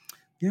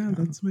yeah,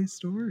 that's my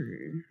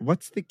story.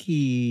 What's the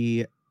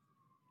key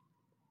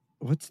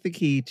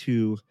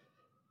to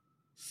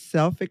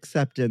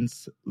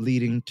self-acceptance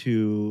leading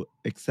to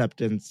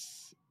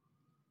acceptance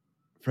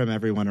from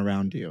everyone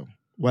around you,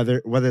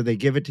 whether they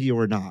give it to you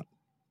or not?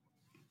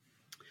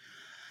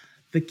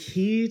 The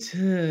key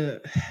to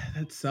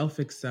that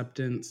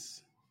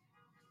self-acceptance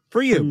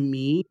for you,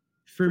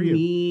 for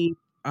me,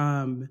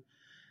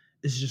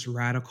 is just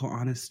radical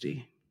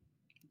honesty.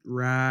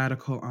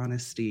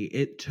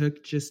 It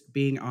took just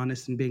being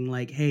honest and being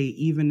like, hey,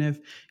 even if,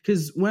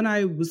 because when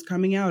I was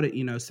coming out at,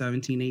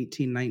 17,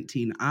 18,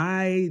 19,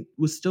 I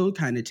was still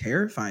kind of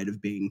terrified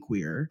of being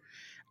queer.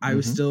 I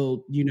was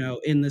still,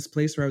 in this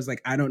place where I was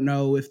like, I don't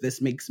know if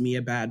this makes me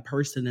a bad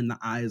person in the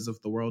eyes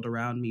of the world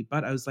around me.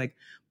 But I was like,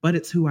 but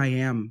it's who I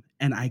am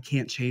and I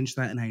can't change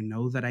that. And I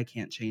know that I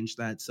can't change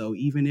that. So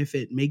even if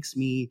it makes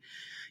me,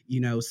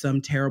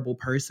 some terrible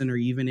person, or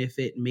even if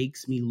it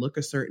makes me look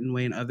a certain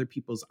way in other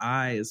people's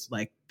eyes,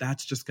 like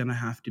that's just going to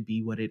have to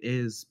be what it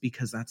is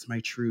because that's my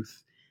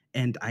truth.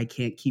 And I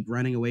can't keep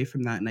running away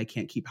from that. And I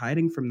can't keep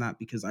hiding from that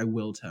because I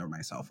will tear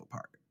myself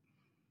apart.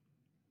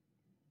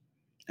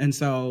 And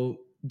so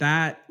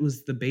that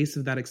was the base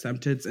of that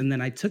acceptance. And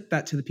then I took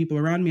that to the people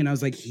around me and I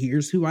was like,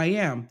 here's who I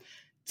am.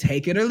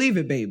 Take it or leave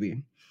it,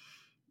 baby.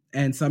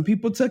 And some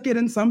people took it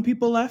and some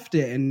people left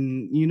it.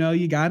 And,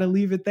 you got to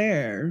leave it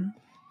there.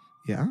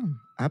 Yeah,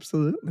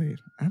 absolutely.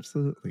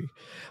 Absolutely.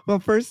 Well,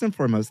 first and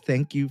foremost,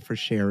 thank you for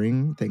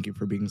sharing. Thank you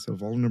for being so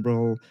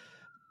vulnerable.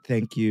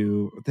 Thank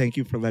you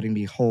for letting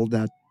me hold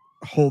that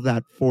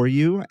for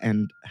you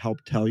and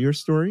help tell your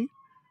story.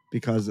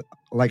 Because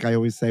like I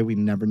always say, we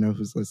never know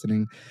who's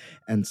listening.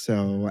 And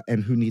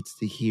who needs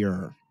to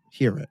hear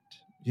it.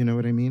 You know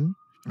what I mean?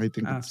 I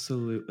think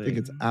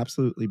it's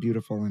absolutely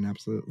beautiful and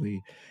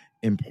absolutely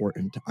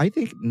important. I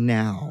think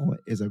now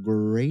is a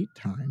great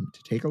time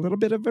to take a little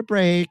bit of a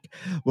break.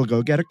 We'll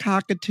go get a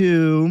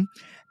cockatoo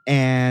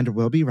and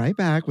we'll be right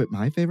back with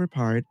my favorite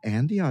part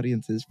and the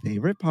audience's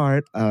favorite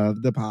part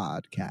of the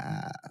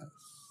podcast.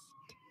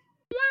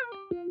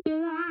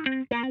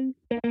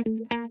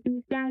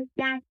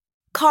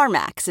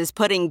 CarMax is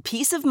putting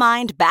peace of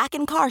mind back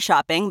in car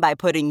shopping by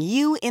putting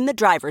you in the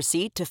driver's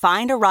seat to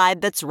find a ride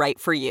that's right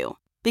for you.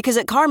 Because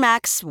at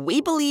CarMax,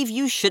 we believe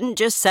you shouldn't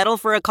just settle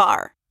for a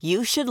car.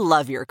 You should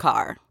love your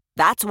car.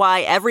 That's why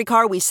every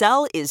car we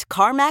sell is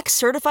CarMax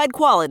certified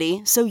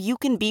quality, so you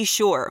can be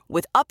sure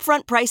with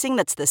upfront pricing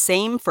that's the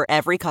same for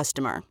every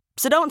customer.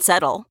 So don't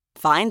settle.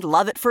 Find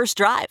love at first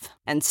drive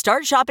and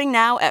start shopping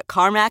now at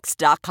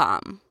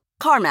CarMax.com.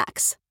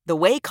 CarMax, the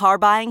way car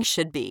buying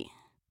should be.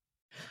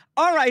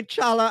 All right,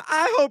 Chala,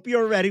 I hope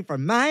you're ready for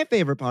my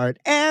favorite part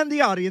and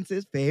the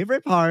audience's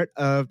favorite part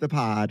of the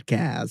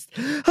podcast.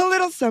 A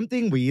little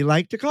something we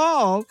like to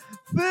call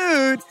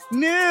Food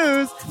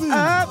News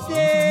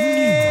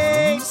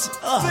Update.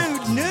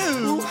 Food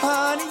News,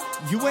 honey.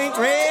 You ain't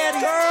ready,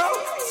 girl?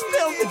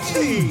 Spill the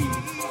tea.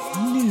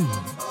 News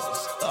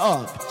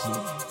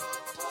Update.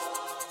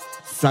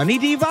 Sunny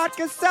D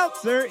Vodka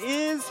Seltzer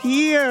is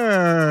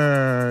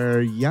here.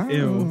 Yum.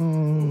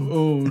 Ew.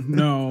 Oh,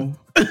 no.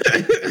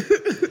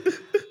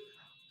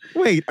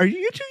 Wait, are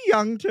you too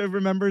young to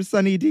remember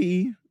Sunny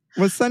D?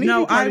 Was Sunny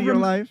D part of your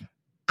life?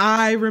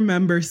 I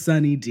remember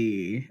Sunny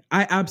D.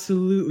 I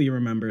absolutely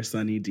remember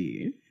Sunny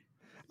D.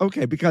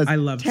 Okay, because I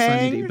love Tang,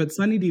 Sunny D, but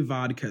Sunny D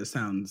vodka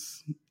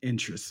sounds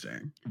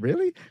interesting.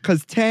 Really?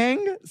 Because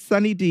Tang,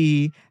 Sunny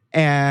D,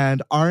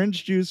 and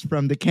orange juice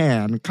from the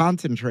can,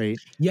 concentrate.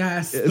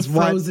 Yes, is the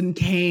frozen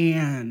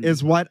can.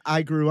 Is what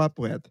I grew up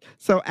with.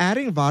 So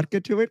adding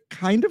vodka to it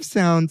kind of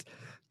sounds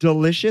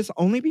delicious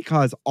only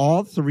because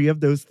all three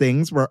of those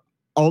things were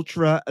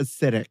ultra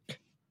acidic.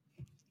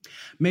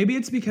 Maybe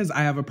it's because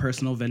I have a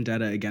personal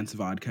vendetta against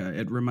vodka.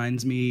 It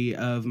reminds me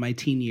of my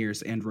teen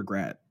years and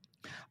regret.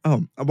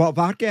 Oh, well,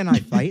 vodka and I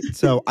fight,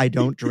 so I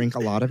don't drink a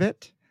lot of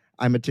it.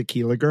 I'm a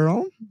tequila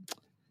girl.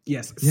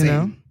 Yes, you same.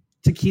 Know?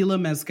 Tequila,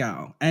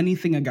 mezcal,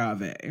 anything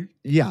agave.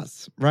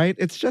 Yes, right?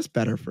 It's just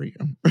better for you.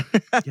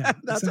 Yeah,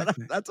 that's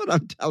exactly. what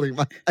I'm telling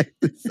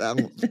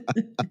myself.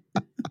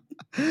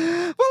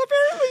 Well,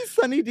 apparently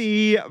Sunny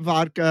D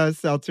vodka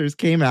seltzers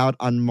came out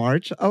on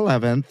March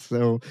 11th,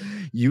 so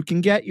you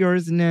can get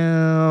yours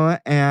now.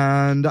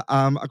 And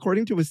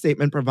according to a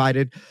statement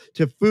provided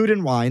to Food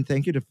and Wine,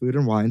 thank you to Food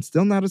and Wine,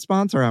 still not a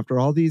sponsor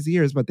after all these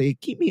years, but they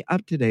keep me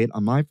up to date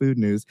on my food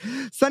news.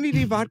 Sunny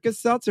D vodka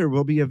seltzer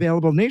will be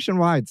available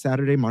nationwide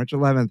Saturday, March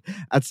 11th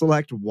at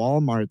select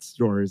Walmart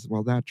stores.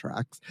 Well, that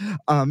tracks.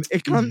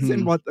 It comes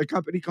in what the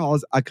company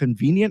calls a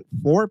convenient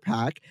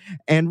 4-pack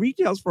and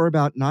retails for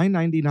about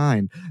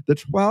 $9.99. The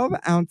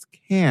 12-ounce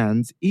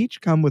cans each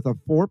come with a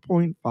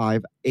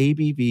 4.5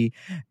 ABV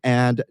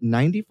and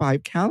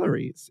 95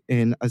 calories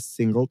in a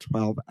single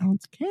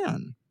 12-ounce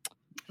can.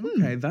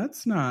 Okay,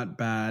 that's not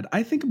bad.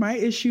 I think my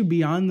issue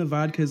beyond the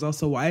vodka is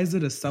also, why is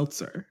it a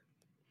seltzer?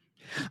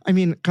 I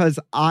mean, because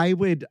I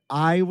would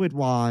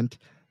want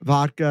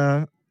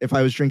vodka, if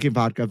I was drinking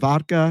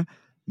vodka,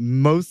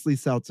 mostly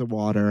seltzer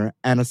water,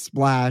 and a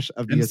splash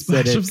of the acidic.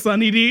 Splash of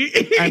Sunny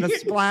D. And a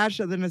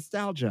splash of the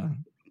nostalgia.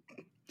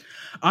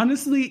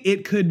 Honestly,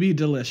 it could be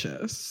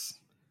delicious.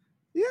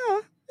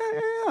 Yeah.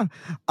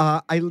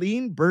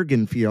 Eileen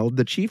Bergenfield,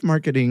 the chief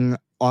marketing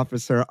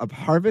officer of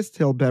Harvest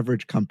Hill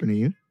Beverage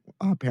Company,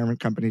 parent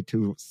company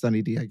to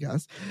Sunny D, I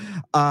guess,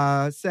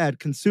 said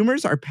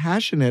consumers are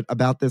passionate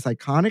about this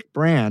iconic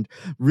brand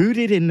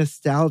rooted in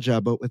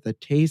nostalgia, but with a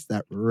taste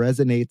that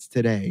resonates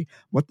today.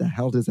 What the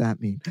hell does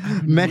that mean? I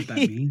don't know what that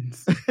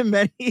means.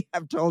 Many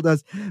have told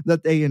us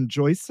that they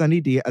enjoy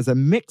Sunny D as a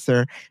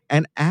mixer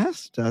and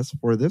asked us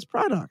for this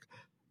product.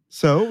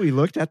 So we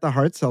looked at the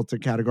hard seltzer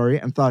category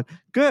and thought,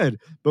 good,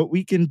 but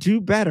we can do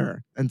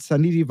better. And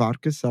Sunny D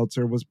Vodka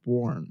Seltzer was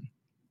born.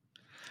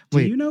 Do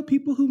you know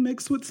people who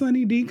mix with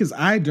Sunny D? Because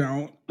I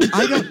don't.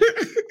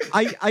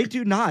 I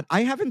do not.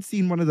 I haven't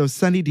seen one of those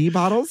Sunny D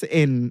bottles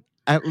in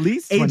at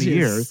least 20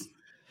 years.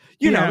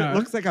 You know, it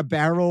looks like a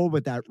barrel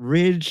with that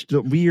ridged,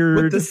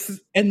 weird.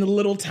 And the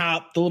little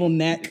top, the little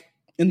neck,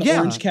 and the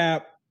orange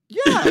cap.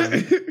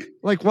 Yeah.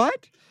 Like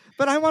what?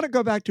 But I want to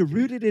go back to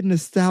rooted in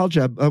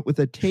nostalgia, but with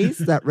a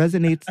taste that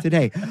resonates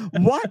today.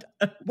 What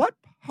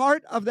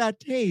part of that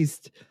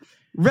taste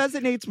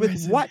resonates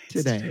with what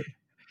today?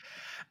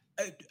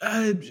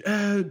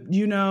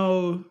 You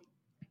know,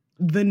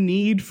 the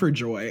need for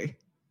joy.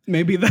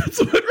 Maybe that's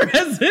what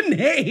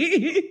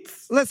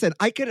resonates. Listen,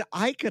 I could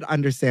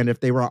understand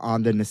if they were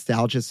on the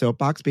nostalgia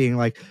soapbox being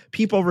like,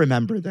 people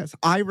remember this.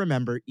 I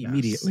remember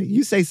immediately. Yes.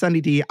 You say Sunny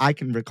D, I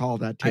can recall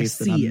that taste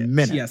in a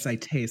minute. Yes, I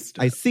taste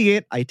it. I see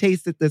it. I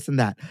taste it, this and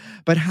that.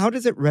 But how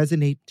does it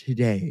resonate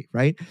today,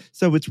 right?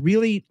 So it's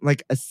really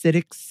like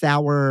acidic,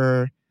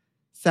 sour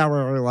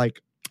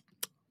like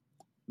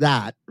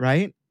that,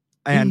 right?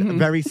 And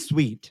very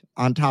sweet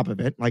on top of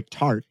it, like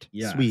tart,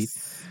 sweet,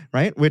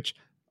 right? Which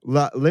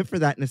live for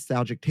that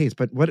nostalgic taste.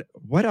 But what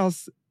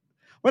else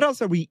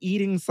are we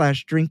eating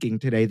 / drinking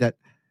today that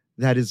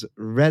is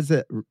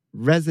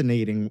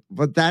resonating?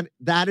 But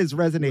that is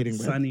resonating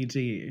with Sunny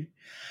D.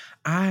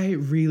 I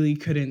really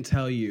couldn't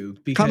tell you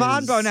because come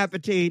on, Bon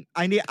Appetit.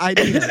 I need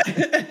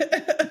it.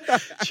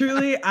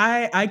 Truly,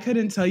 I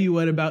couldn't tell you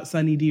what about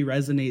Sunny D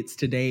resonates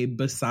today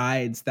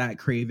besides that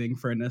craving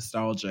for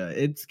nostalgia.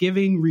 It's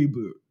giving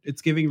reboot.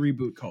 It's giving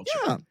reboot culture.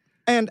 Yeah.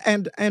 And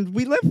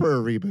we live for a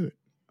reboot,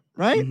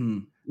 right? Mm-hmm.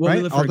 Well, right?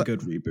 we live for a good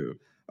reboot.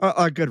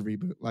 A good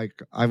reboot.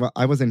 Like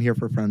I wasn't here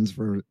for Friends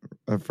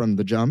from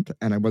the jump,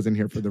 and I wasn't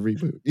here for the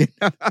reboot.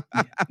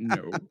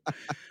 No,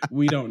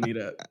 we don't need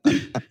it.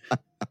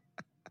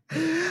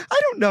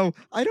 I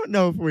don't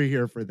know if we're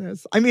here for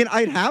this. I mean,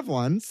 I'd have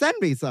one. Send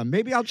me some.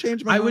 Maybe I'll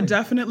change my mind. I would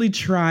definitely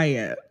try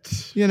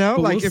it. You know,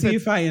 but like we'll see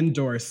if I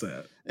endorse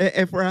it.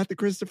 If we're at the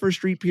Christopher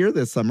Street Pier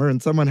this summer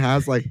and someone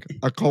has like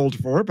a cold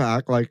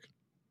 4-pack, like,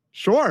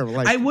 sure.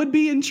 Like, I would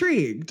be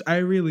intrigued. I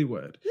really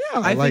would.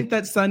 Yeah. I think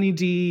that Sunny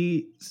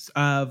D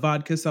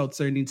vodka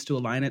seltzer needs to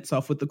align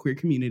itself with the queer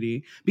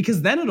community,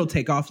 because then it'll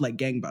take off like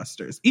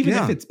gangbusters, even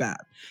if it's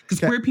bad. Because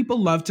queer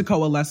people love to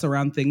coalesce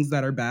around things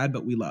that are bad,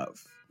 but we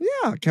love.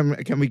 Yeah.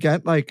 Can we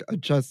get like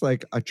just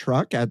like a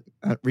truck at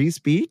Reese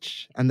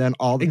Beach, and then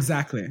all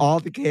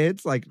the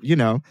kids, like, you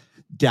know,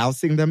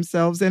 dousing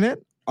themselves in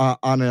it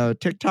on a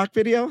TikTok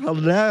video?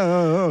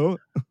 Hello.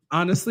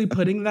 Honestly,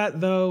 putting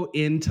that, though,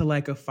 into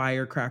like a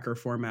firecracker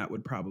format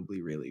would probably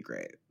be really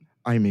great.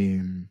 I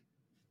mean,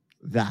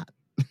 that.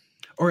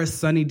 Or a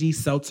Sunny D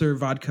seltzer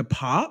vodka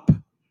pop,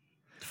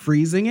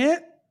 freezing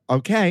it.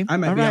 Okay. I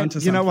might be onto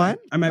something. You know what?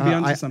 I might be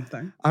onto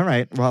something. All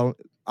right. Well,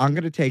 I'm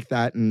going to take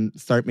that and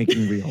start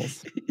making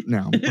reels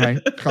now, right?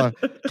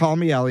 Call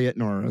me Elliot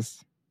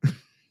Norris.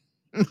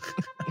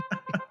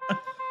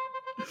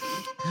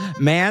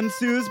 Man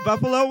sues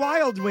Buffalo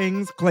Wild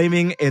Wings,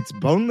 claiming its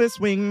boneless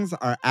wings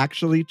are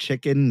actually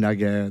chicken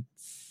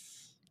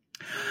nuggets.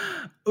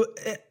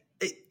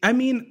 I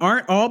mean,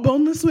 aren't all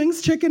boneless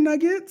wings chicken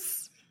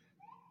nuggets?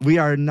 We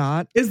are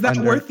not. Is that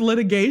worth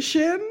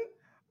litigation?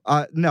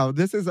 No,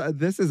 this is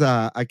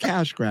a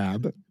cash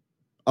grab,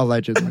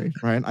 allegedly,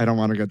 right? I don't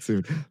want to get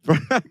sued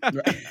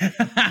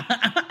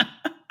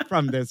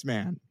from this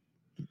man.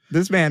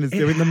 This man is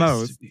doing the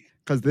most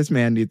because this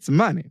man needs some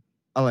money,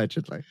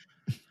 allegedly.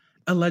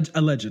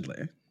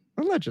 Allegedly.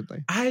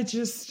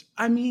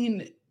 I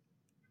mean,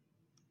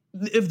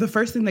 if the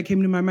first thing that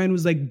came to my mind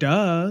was like,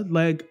 duh,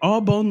 like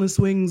all boneless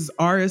wings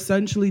are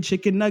essentially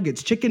chicken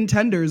nuggets. Chicken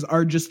tenders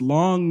are just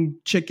long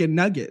chicken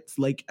nuggets.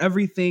 Like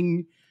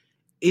everything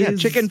is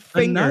chicken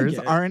fingers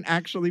aren't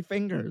actually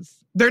fingers.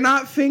 They're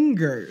not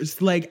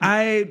fingers. Like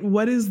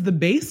what is the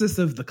basis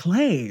of the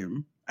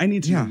claim? I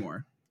need to know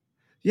more.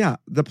 Yeah,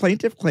 the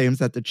plaintiff claims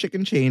that the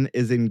chicken chain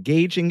is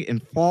engaging in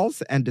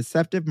false and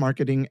deceptive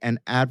marketing and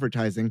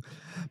advertising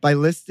by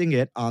listing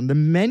it on the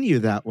menu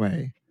that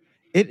way.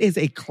 It is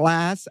a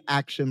class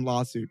action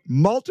lawsuit.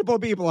 Multiple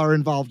people are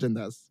involved in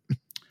this.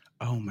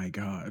 Oh my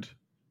God.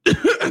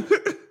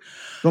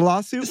 The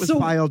lawsuit was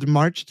filed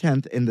March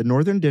 10th in the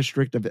Northern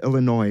District of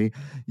Illinois,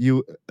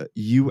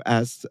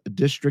 U.S.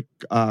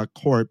 District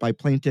Court by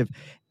plaintiff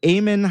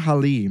Ayman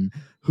Halim,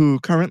 who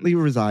currently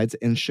resides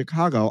in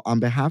Chicago, on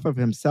behalf of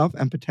himself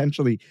and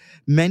potentially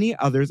many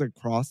others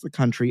across the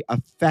country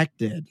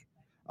affected.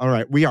 All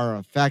right, we are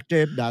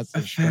affected. That's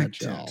the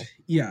stretch, y'all.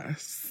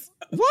 Yes.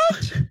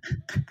 What?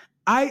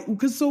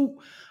 So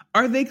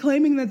are they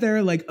claiming that there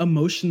are like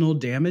emotional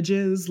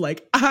damages?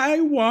 Like, I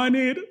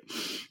wanted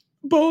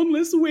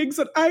boneless wings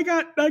and I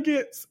got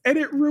nuggets and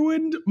it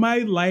ruined my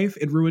life.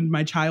 It ruined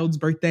my child's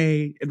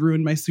birthday. It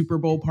ruined my Super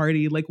Bowl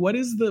party. Like,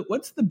 what's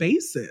the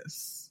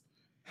basis?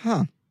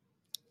 Huh.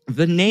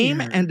 The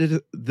name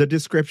and the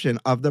description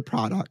of the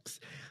products,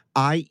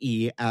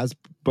 i.e. as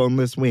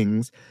boneless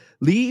wings,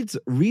 leads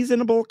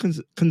reasonable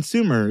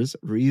consumers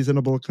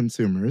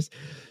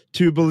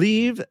to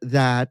believe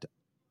that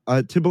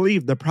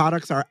the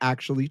products are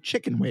actually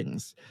chicken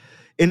wings.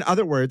 In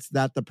other words,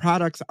 that the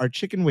products are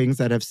chicken wings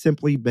that have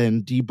simply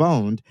been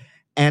deboned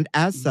and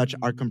as such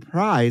are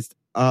comprised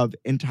of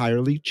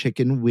entirely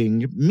chicken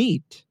wing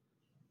meat.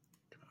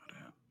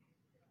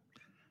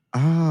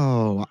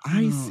 Oh,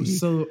 I see.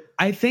 So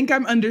I think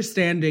I'm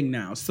understanding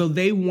now. So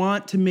they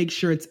want to make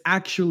sure it's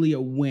actually a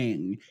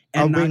wing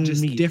and not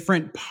just meat.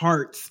 Different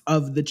parts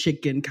of the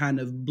chicken kind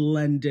of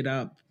blended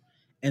up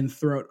and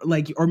thrown,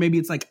 like, or maybe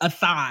it's like a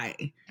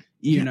thigh,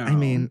 you know. I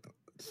mean,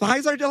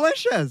 thighs are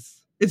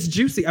delicious. It's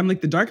juicy. I'm like,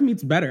 the dark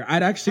meat's better.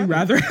 I'd actually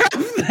rather have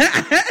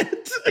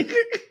that. Like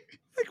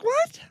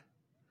what?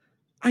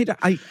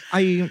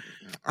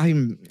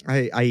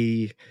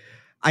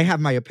 I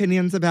have my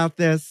opinions about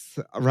this,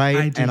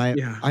 right?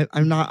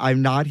 I'm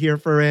not here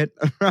for it,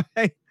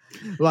 right?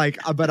 Like,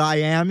 but I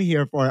am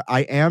here for it.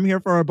 I am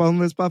here for a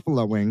boneless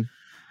buffalo wing.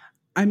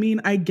 I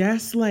mean, I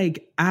guess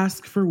like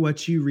ask for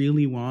what you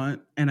really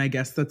want. And I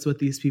guess that's what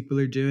these people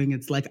are doing.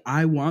 It's like,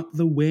 I want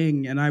the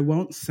wing and I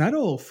won't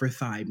settle for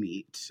thigh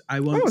meat.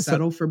 I won't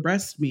settle for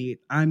breast meat.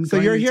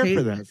 You're here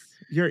for this.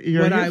 You're what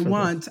here I for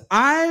want. This.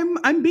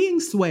 I'm being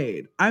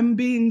swayed.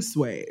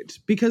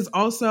 Because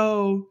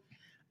also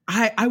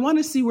I want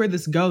to see where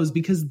this goes,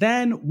 because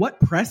then what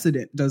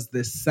precedent does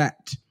this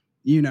set,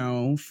 you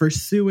know, for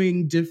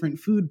suing different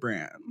food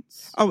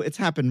brands? Oh, it's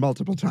happened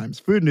multiple times.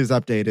 Food News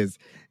Update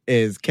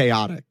is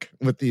chaotic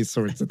with these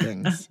sorts of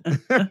things.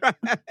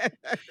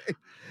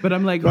 But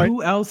I'm like,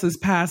 who else is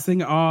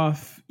passing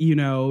off, you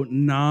know,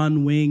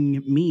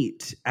 non-wing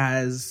meat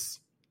as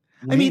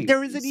wings? I mean,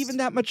 there isn't even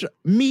that much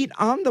meat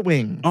on the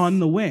wing. On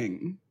the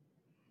wing.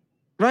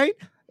 Right?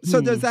 So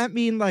does that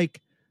mean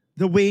like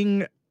the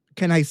wing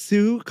can I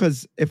sue?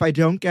 Because if I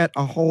don't get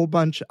a whole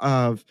bunch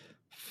of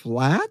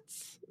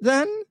flats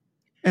then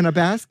in a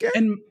basket,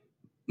 And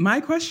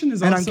my question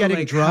is and also I'm getting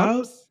like,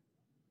 drugs.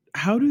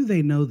 how do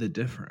they know the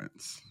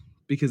difference?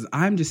 Because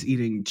I'm just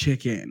eating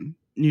chicken.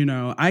 You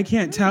know, I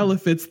can't tell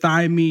if it's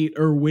thigh meat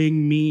or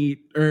wing meat,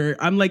 or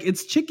I'm like,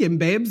 it's chicken,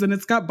 babes, and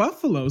it's got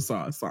buffalo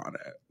sauce on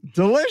it.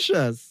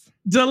 Delicious.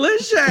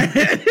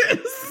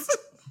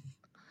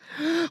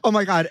 Oh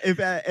my God.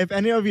 If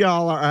any of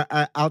y'all are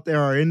out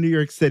there are in New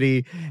York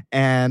City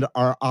and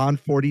are on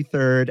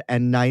 43rd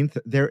and 9th,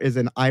 there is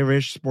an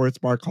Irish sports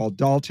bar called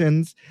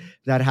Dalton's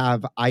that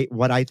have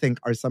what I think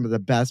are some of the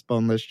best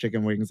boneless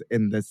chicken wings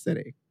in this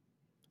city.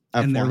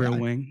 And they're FYI. real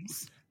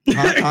wings.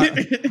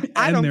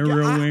 I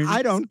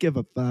don't give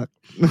a fuck.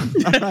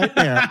 Right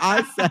there.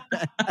 I said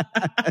it.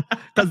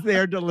 Because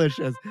they're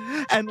delicious.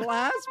 And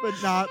last but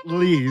not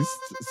least,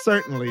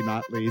 certainly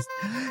not least,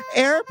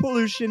 air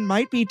pollution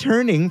might be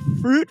turning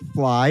fruit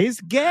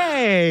flies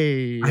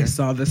gay. I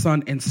saw this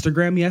on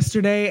Instagram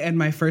yesterday, and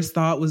my first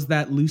thought was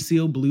that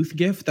Lucille Bluth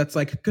gift. That's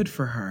like, good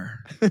for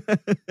her.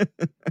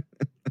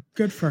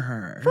 Good for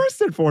her.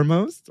 First and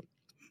foremost,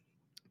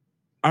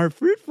 are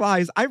fruit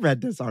flies, I read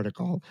this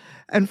article,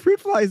 and fruit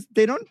flies,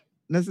 they don't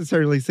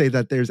necessarily say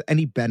that there's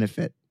any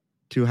benefit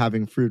to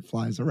having fruit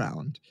flies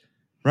around,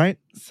 right?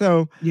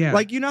 So, yeah,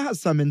 like, you know how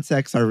some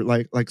insects are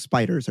like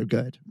spiders are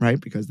good,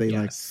 right? Because they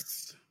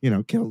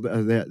kill,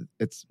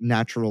 it's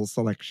natural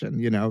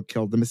selection,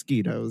 kill the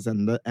mosquitoes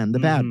and the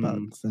bad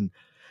bugs and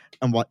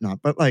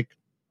whatnot. But like,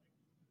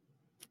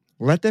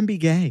 let them be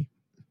gay.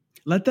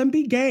 Let them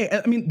be gay.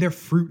 I mean, they're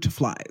fruit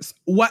flies.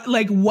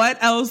 What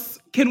else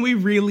can we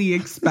really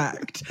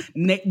expect?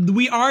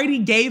 We already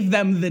gave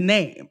them the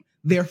name.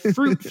 They're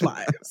fruit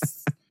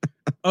flies.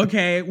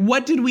 Okay,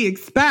 what did we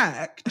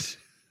expect?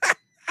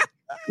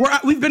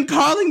 We've been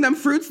calling them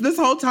fruits this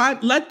whole time.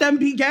 Let them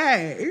be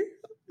gay.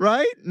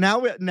 Right?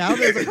 Now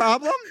there's a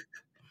problem?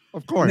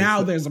 Of course.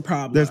 Now there's a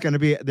problem. There's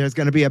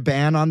gonna be a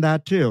ban on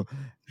that too.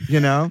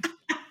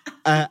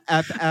 I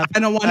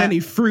don't want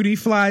any fruity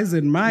flies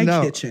in my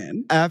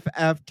kitchen.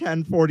 FF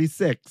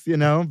 1046,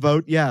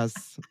 vote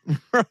yes.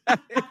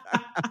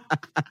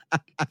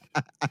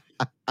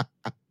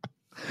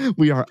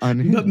 We are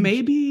unhinged. But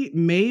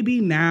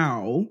maybe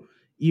now,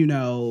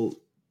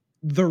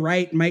 the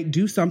right might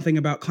do something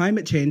about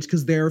climate change,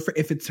 because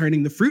if it's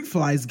turning the fruit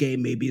flies gay,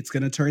 maybe it's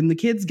going to turn the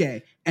kids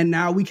gay. And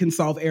now we can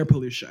solve air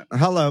pollution.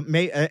 Hello,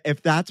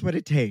 if that's what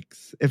it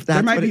takes.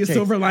 There might be a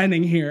silver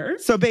lining here.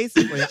 So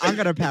basically, I'm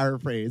going to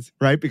paraphrase,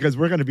 right? Because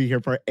we're going to be here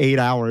for 8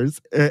 hours,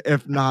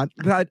 if not.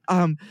 But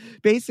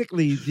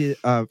basically,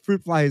 the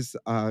fruit flies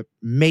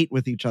mate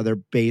with each other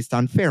based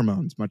on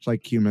pheromones, much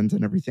like humans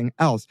and everything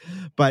else.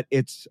 But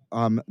it's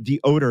the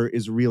odor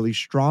is really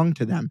strong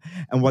to them.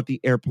 And what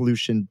the air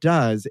pollution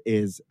does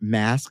is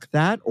mask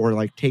that or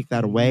like take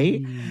that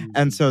away.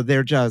 And so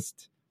they're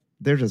just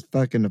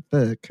fucking a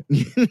fuck.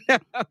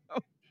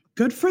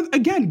 Good for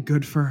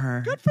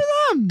her. Good for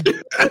them.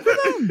 Good for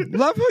them.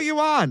 Love who you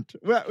want.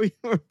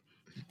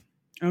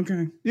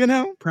 Okay.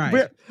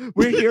 Pride.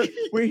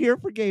 We're here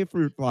for gay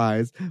fruit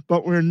flies,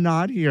 but we're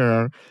not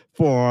here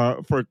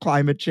for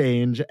climate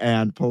change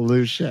and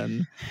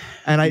pollution.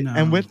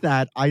 And with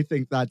that, I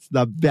think that's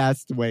the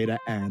best way to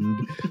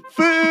end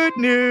Food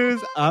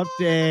News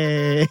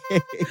Update.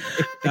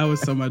 That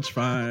was so much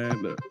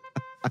fun.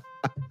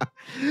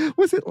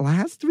 Was it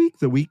last week,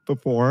 the week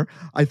before?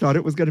 I thought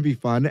it was going to be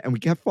fun, and we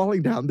kept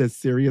falling down this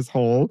serious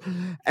hole.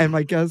 And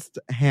my guest,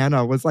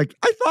 Hannah, was like,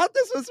 I thought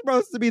this was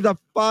supposed to be the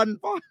fun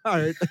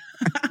part.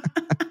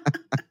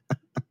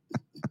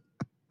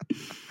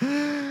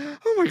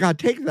 Oh my God,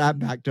 take that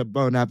back to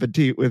Bon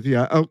Appetit with you,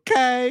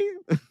 okay?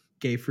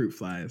 Gay fruit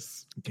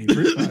flies. Gay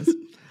fruit flies.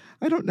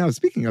 I don't know.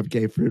 Speaking of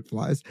gay fruit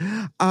flies,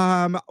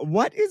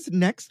 what is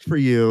next for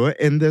you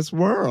in this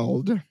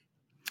world?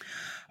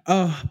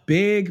 Oh,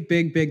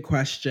 big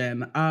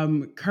question.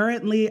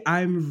 Currently,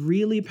 I'm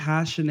really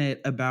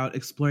passionate about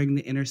exploring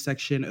the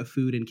intersection of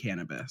food and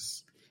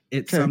cannabis.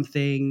 It's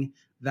something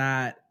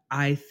that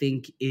I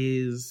think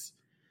is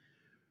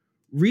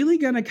really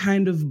going to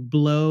kind of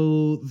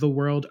blow the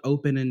world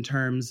open in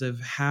terms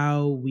of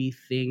how we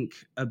think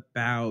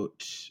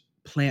about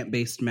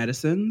plant-based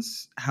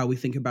medicines, how we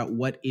think about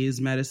what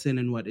is medicine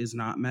and what is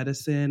not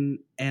medicine.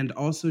 And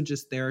also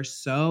just there are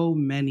so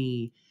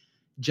many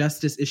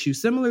justice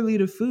issues, similarly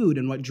to food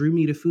and what drew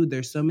me to food.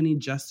 There's so many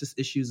justice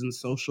issues and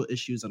social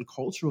issues and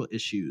cultural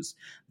issues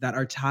that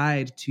are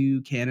tied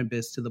to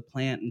cannabis, to the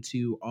plant, and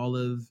to all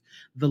of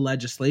the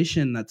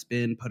legislation that's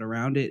been put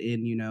around it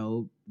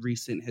in,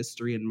 recent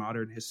history and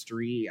modern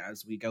history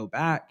as we go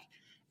back.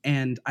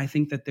 And I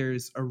think that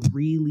there's a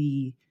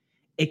really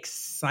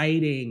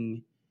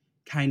exciting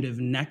kind of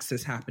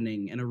nexus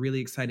happening and a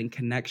really exciting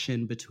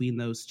connection between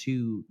those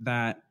two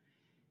that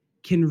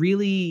can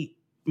really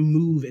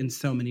move in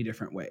so many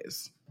different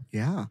ways.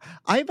 Yeah.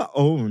 I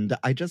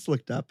just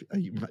looked up,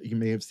 you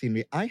may have seen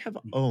me, I have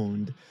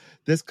owned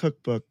this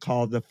cookbook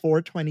called The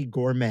 420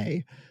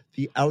 Gourmet,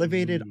 The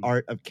Elevated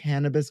Art of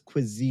Cannabis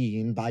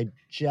Cuisine by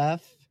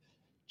Jeff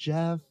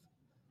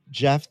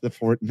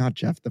not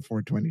Jeff the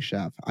 420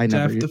 chef.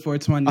 Jeff the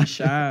 420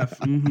 chef.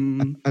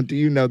 Mm-hmm. Do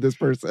you know this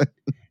person?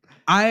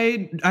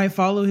 I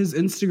follow his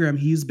Instagram.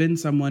 He's been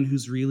someone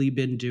who's really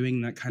been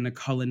doing that kind of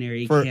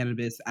culinary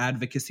cannabis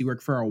advocacy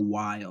work for a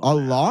while.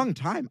 Long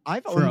time.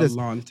 I've owned this.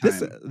 Long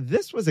time.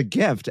 This was a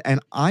gift, and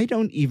I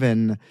don't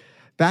even.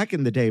 Back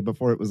in the day,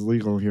 before it was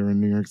legal here in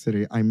New York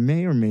City, I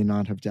may or may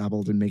not have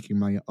dabbled in making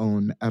my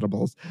own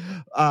edibles,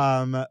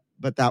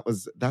 but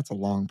that's a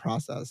long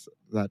process.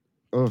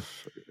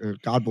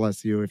 God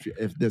bless you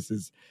if this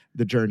is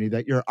the journey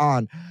that you're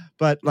on.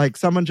 But like,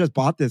 someone just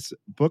bought this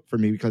book for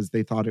me because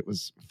they thought it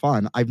was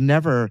fun. I've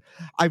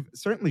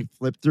certainly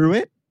flipped through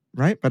it,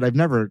 right? But I've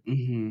never.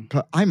 Mm-hmm.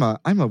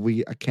 I'm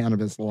a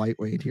cannabis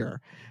lightweight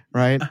here,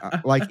 right?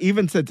 Like,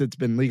 even since it's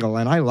been legal,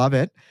 and I love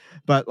it,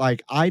 but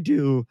like I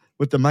do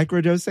with the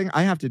microdosing,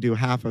 I have to do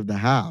half of the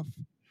half.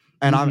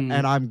 And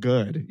I'm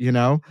good, you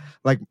know?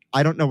 Like,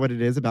 I don't know what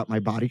it is about my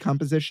body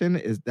composition,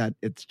 is that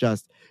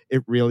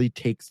it really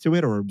takes to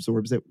it or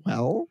absorbs it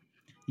well.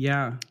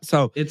 Yeah.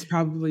 So it's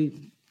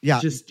probably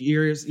just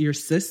your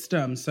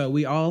system. So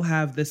we all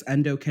have this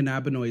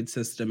endocannabinoid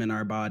system in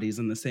our bodies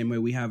in the same way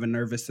we have a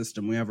nervous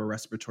system, we have a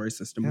respiratory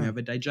system, we have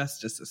a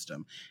digestive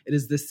system. It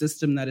is this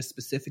system that is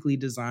specifically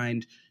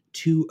designed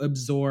to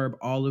absorb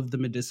all of the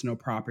medicinal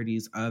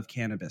properties of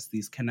cannabis,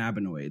 these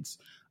cannabinoids.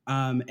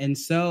 And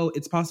so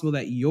it's possible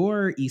that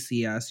your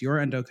ECS, your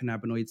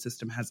endocannabinoid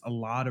system, has a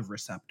lot of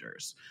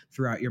receptors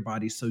throughout your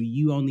body. So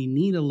you only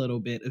need a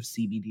little bit of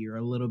CBD or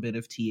a little bit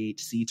of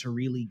THC to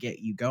really get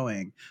you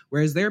going.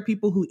 Whereas there are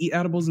people who eat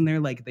edibles and they're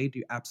like, they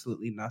do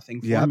absolutely nothing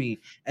for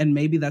me. And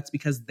maybe that's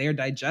because their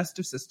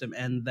digestive system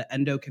and the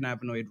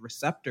endocannabinoid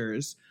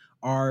receptors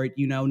are,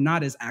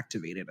 not as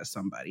activated as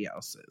somebody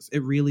else's.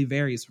 It really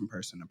varies from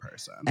person to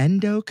person.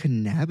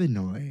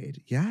 Endocannabinoid.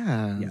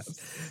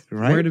 Yes.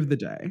 Right? Word of the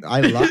day.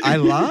 I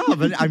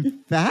love it.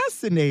 I'm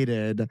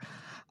fascinated.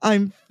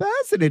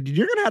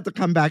 You're going to have to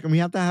come back, and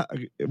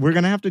we're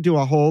going to have to do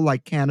a whole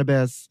like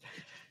cannabis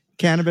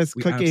we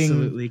cooking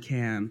absolutely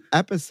can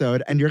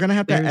episode, and you're going to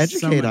have to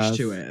educate us.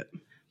 To it.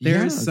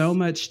 There's so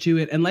much to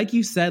it. And like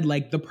you said,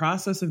 like the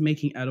process of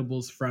making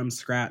edibles from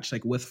scratch,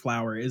 like with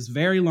flower, is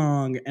very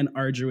long and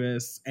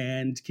arduous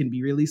and can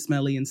be really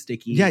smelly and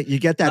sticky. Yeah, you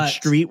get that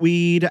street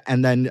weed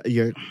and then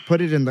you put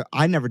it in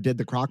I never did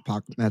the crock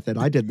pot method.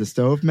 I did the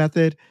stove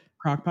method.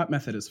 Crock pot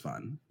method is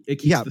fun. It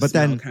keeps the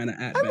smell kind of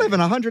at bay. I live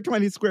in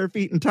 120 square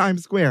feet in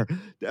Times Square,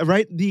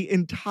 right?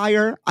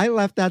 I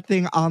left that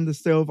thing on the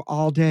stove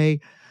all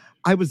day.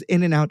 I was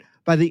in and out.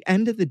 By the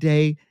end of the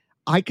day,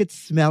 I could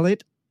smell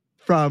it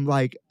from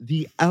like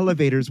the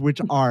elevators,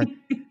 which are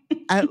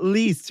at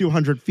least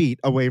 200 feet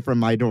away from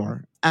my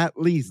door, at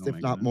least, if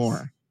not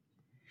more.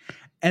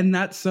 And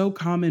that's so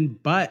common.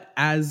 But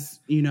as,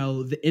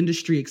 the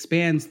industry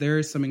expands, there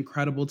are some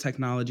incredible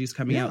technologies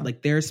coming out.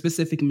 Like there are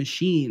specific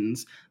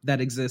machines that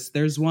exist.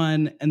 There's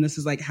one, and this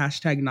is like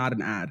hashtag not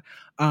an ad.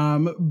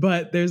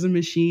 But there's a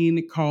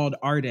machine called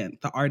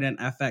Ardent, the Ardent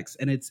FX,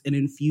 and it's an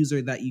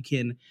infuser that you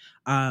can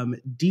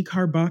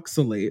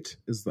decarboxylate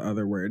is the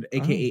other word,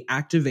 aka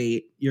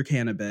activate your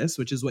cannabis,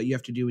 which is what you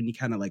have to do when you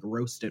kind of like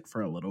roast it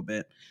for a little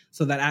bit.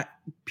 So that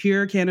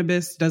pure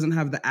cannabis doesn't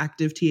have the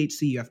active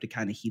THC. You have to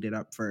kind of heat it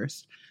up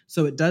first.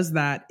 So it does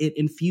that. It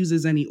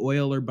infuses any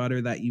oil or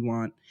butter that you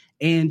want.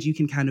 And you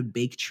can kind of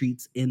bake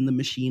treats in the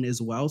machine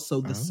as well.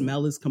 So the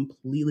smell is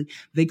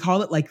they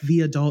call it like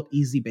the adult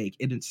easy bake.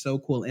 And it's so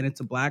cool. And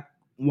it's a Black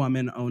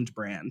woman owned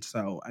brand.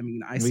 So, I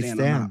mean, I stand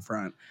on that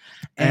front.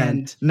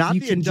 And not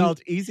the adult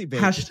easy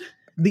bake.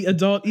 The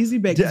adult easy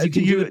bake. You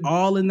can do it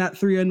all in that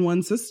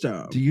 3-in-1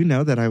 system. Do you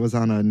know that I was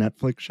on a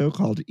Netflix show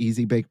called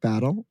Easy Bake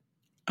Battle?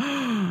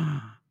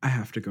 I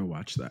have to go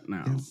watch that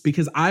now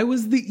because I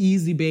was the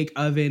easy bake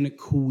oven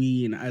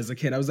queen as a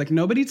kid. I was like,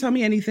 nobody tell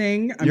me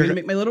anything. I'm going to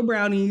make my little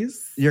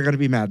brownies. You're going to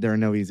be mad. There are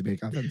no easy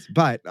bake ovens,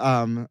 but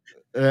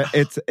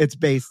it's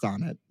based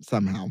on it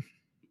somehow.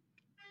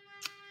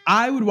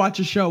 I would watch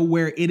a show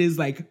where it is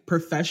like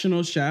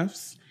professional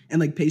chefs and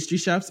like pastry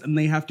chefs, and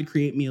they have to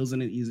create meals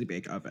in an easy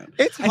bake oven.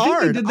 It's hard. I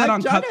think they did that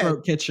on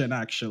Cutthroat Kitchen,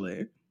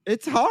 actually.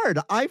 It's hard.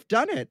 I've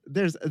done it.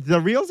 The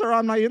reels are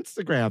on my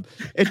Instagram.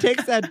 It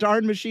takes that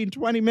darn machine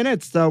 20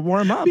 minutes to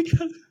warm up.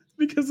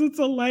 Because it's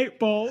a light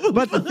bulb.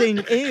 But the thing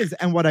is,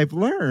 and what I've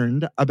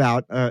learned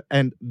about,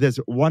 and this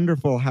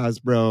wonderful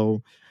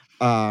Hasbro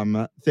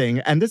thing,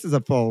 and this is a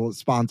full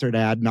sponsored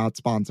ad, not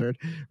sponsored,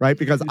 right?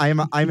 Because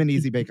I'm an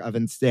Easy Bake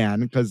Oven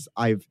stan because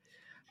I've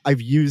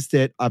used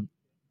it.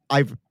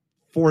 I've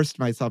forced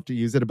myself to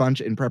use it a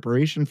bunch in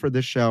preparation for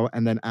this show,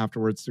 and then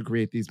afterwards to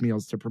create these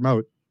meals to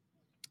promote.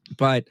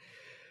 But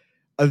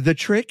the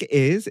trick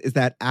is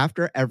that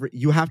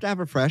you have to have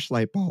a fresh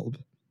light bulb,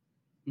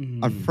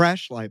 a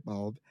fresh light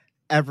bulb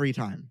every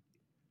time.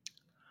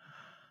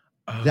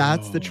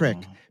 That's the trick,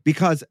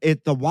 because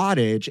the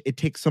wattage, it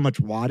takes so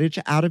much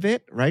wattage out of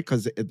it, right?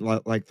 Because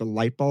like the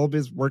light bulb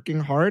is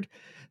working hard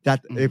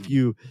that if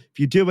you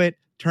do it,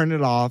 turn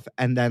it off,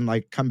 and then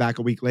like come back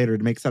a week later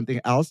to make something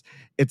else,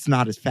 it's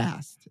not as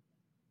fast.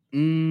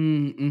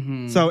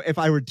 So if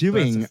I were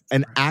doing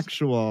an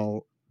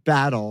actual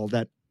battle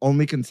that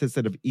only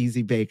consisted of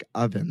easy bake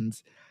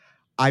ovens,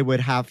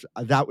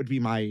 that would be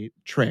my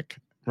trick,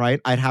 right?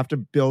 I'd have to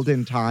build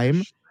in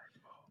time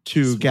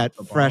to get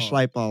fresh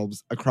light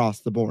bulbs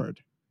across the board.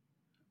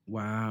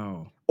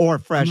 Wow. Or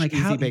fresh like,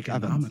 easy how bake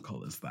ovens.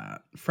 economical is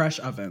that? Fresh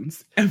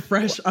ovens and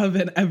fresh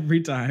oven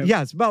every time.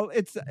 Yes, well,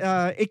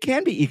 it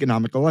can be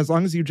economical as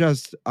long as you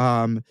just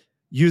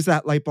use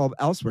that light bulb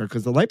elsewhere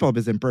because the light bulb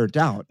isn't burnt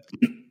out.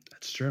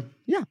 That's true.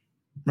 Yeah,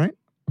 right?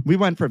 We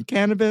went from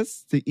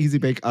cannabis to easy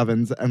bake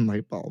ovens and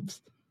light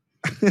bulbs.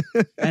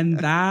 And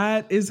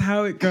that is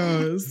how it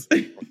goes.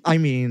 I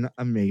mean,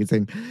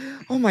 amazing.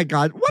 Oh my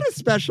God, what a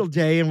special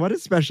day and what a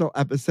special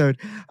episode.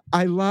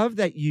 I love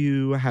that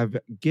you have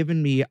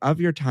given me of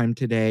your time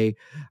today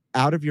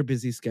out of your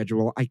busy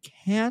schedule. I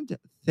can't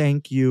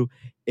thank you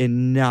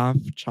enough,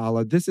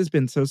 Chala. This has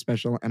been so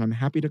special, and I'm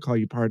happy to call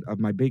you part of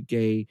my big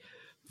gay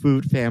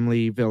food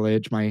family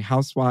village, my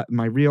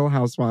real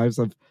housewives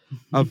of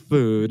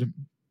food.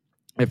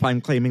 If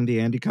I'm claiming the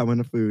Andy Cohen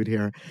of food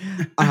here.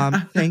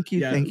 Thank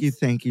you, Yes.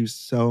 thank you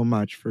so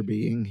much for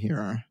being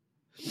here.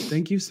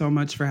 Thank you so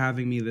much for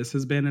having me. This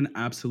has been an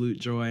absolute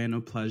joy and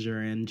a pleasure.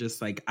 And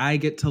just like, I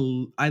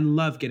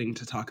love getting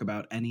to talk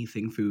about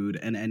anything food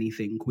and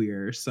anything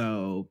queer.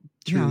 So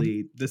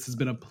truly, This has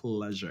been a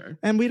pleasure.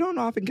 And we don't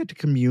often get to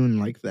commune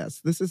like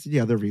this. This is the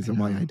other reason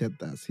why I did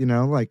this,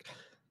 like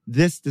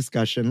this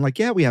discussion,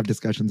 we have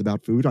discussions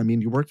about food. I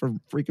mean, you work for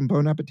freaking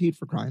Bon Appetit,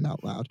 for crying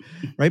out loud,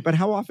 right? But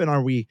how often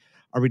are we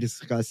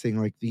discussing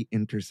like the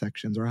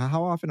intersections, or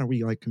how often are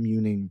we like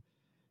communing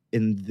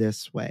in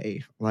this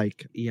way?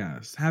 Like,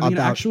 yes, having an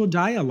actual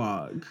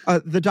dialogue.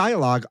 The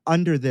dialogue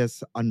under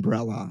this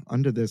umbrella,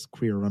 under this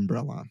queer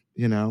umbrella,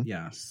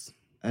 Yes.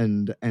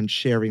 And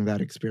sharing that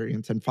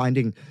experience and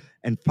finding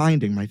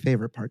my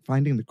favorite part,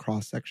 finding the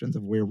cross sections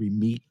of where we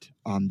meet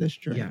on this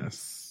journey.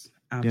 Yes.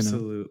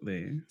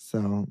 Absolutely.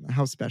 So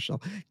how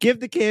special. Give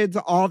the kids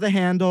all the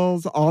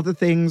handles, all the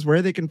things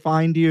where they can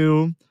find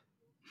you.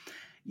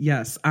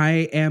 Yes,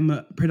 I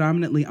am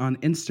predominantly on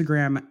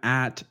Instagram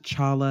at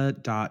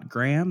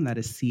chala.gram. That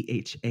is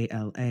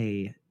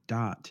CHALA.GRAM.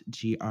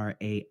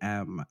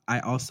 I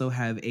also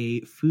have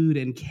a food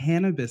and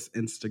cannabis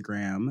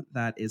Instagram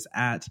that is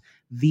at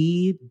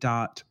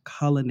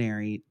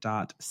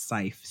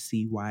the.culinary.cyph,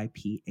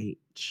 CYPH.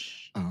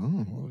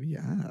 Oh,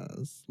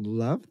 yes.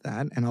 Love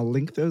that. And I'll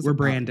link those. We're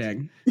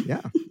branding. Yeah.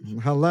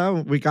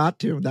 Hello. We got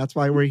to. That's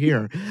why we're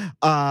here.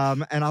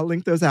 And I'll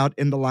link those out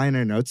in the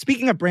liner notes.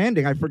 Speaking of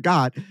branding, I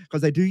forgot,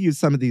 because I do use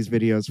some of these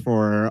videos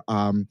for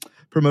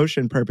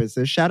promotion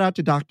purposes. Shout out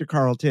to Dr.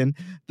 Carlton,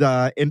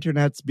 the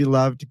internet's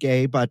beloved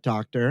gay butt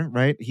doctor,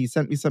 right? He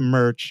sent me some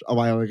merch a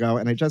while ago,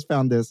 and I just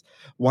found this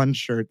one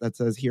shirt that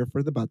says "Here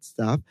for the butt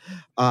stuff."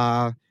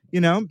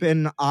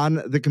 Been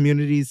on the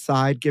community's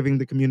side, giving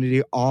the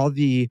community all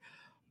the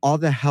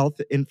health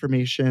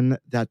information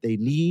that they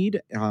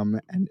need.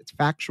 And it's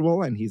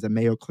factual, and he's a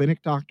Mayo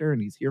Clinic doctor,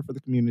 and he's here for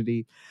the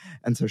community.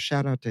 And so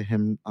shout out to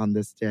him on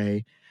this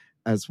day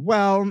as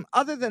well.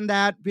 Other than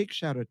that, big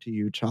shout out to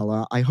you,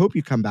 Chala. I hope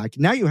you come back.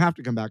 Now you have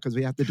to come back because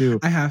we have to do...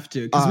 I have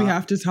to, because we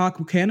have to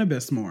talk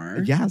cannabis more.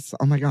 Yes.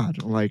 Oh my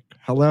God. Like,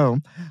 hello.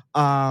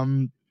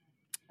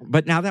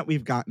 But now that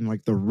we've gotten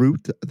like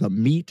the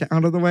meat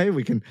out of the way,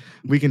 we can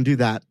do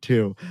that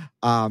too.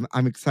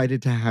 I'm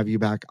excited to have you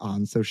back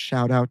on. So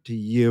shout out to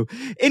you.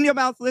 In Your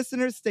Mouth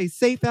listeners, stay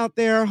safe out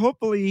there.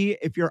 Hopefully,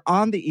 if you're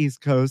on the East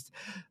Coast,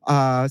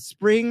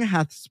 spring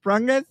hath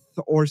sprungeth,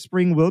 or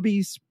spring will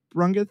be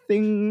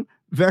sprungething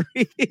very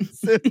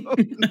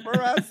soon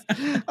for us.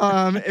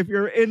 If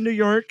you're in New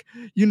York,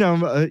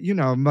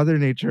 Mother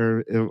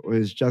Nature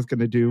is just going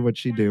to do what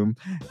she do,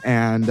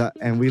 and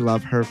we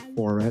love her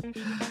for it.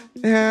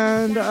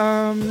 And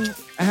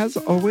as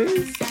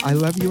always, I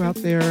love you out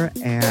there,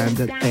 and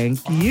thank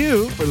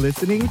you for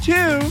listening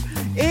to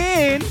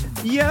In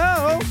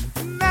Your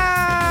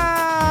Mouth.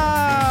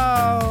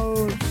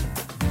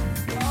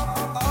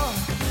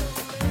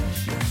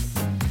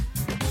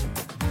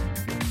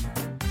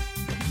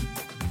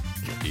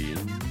 In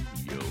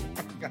your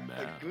Got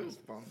mouth. the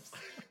goosebumps.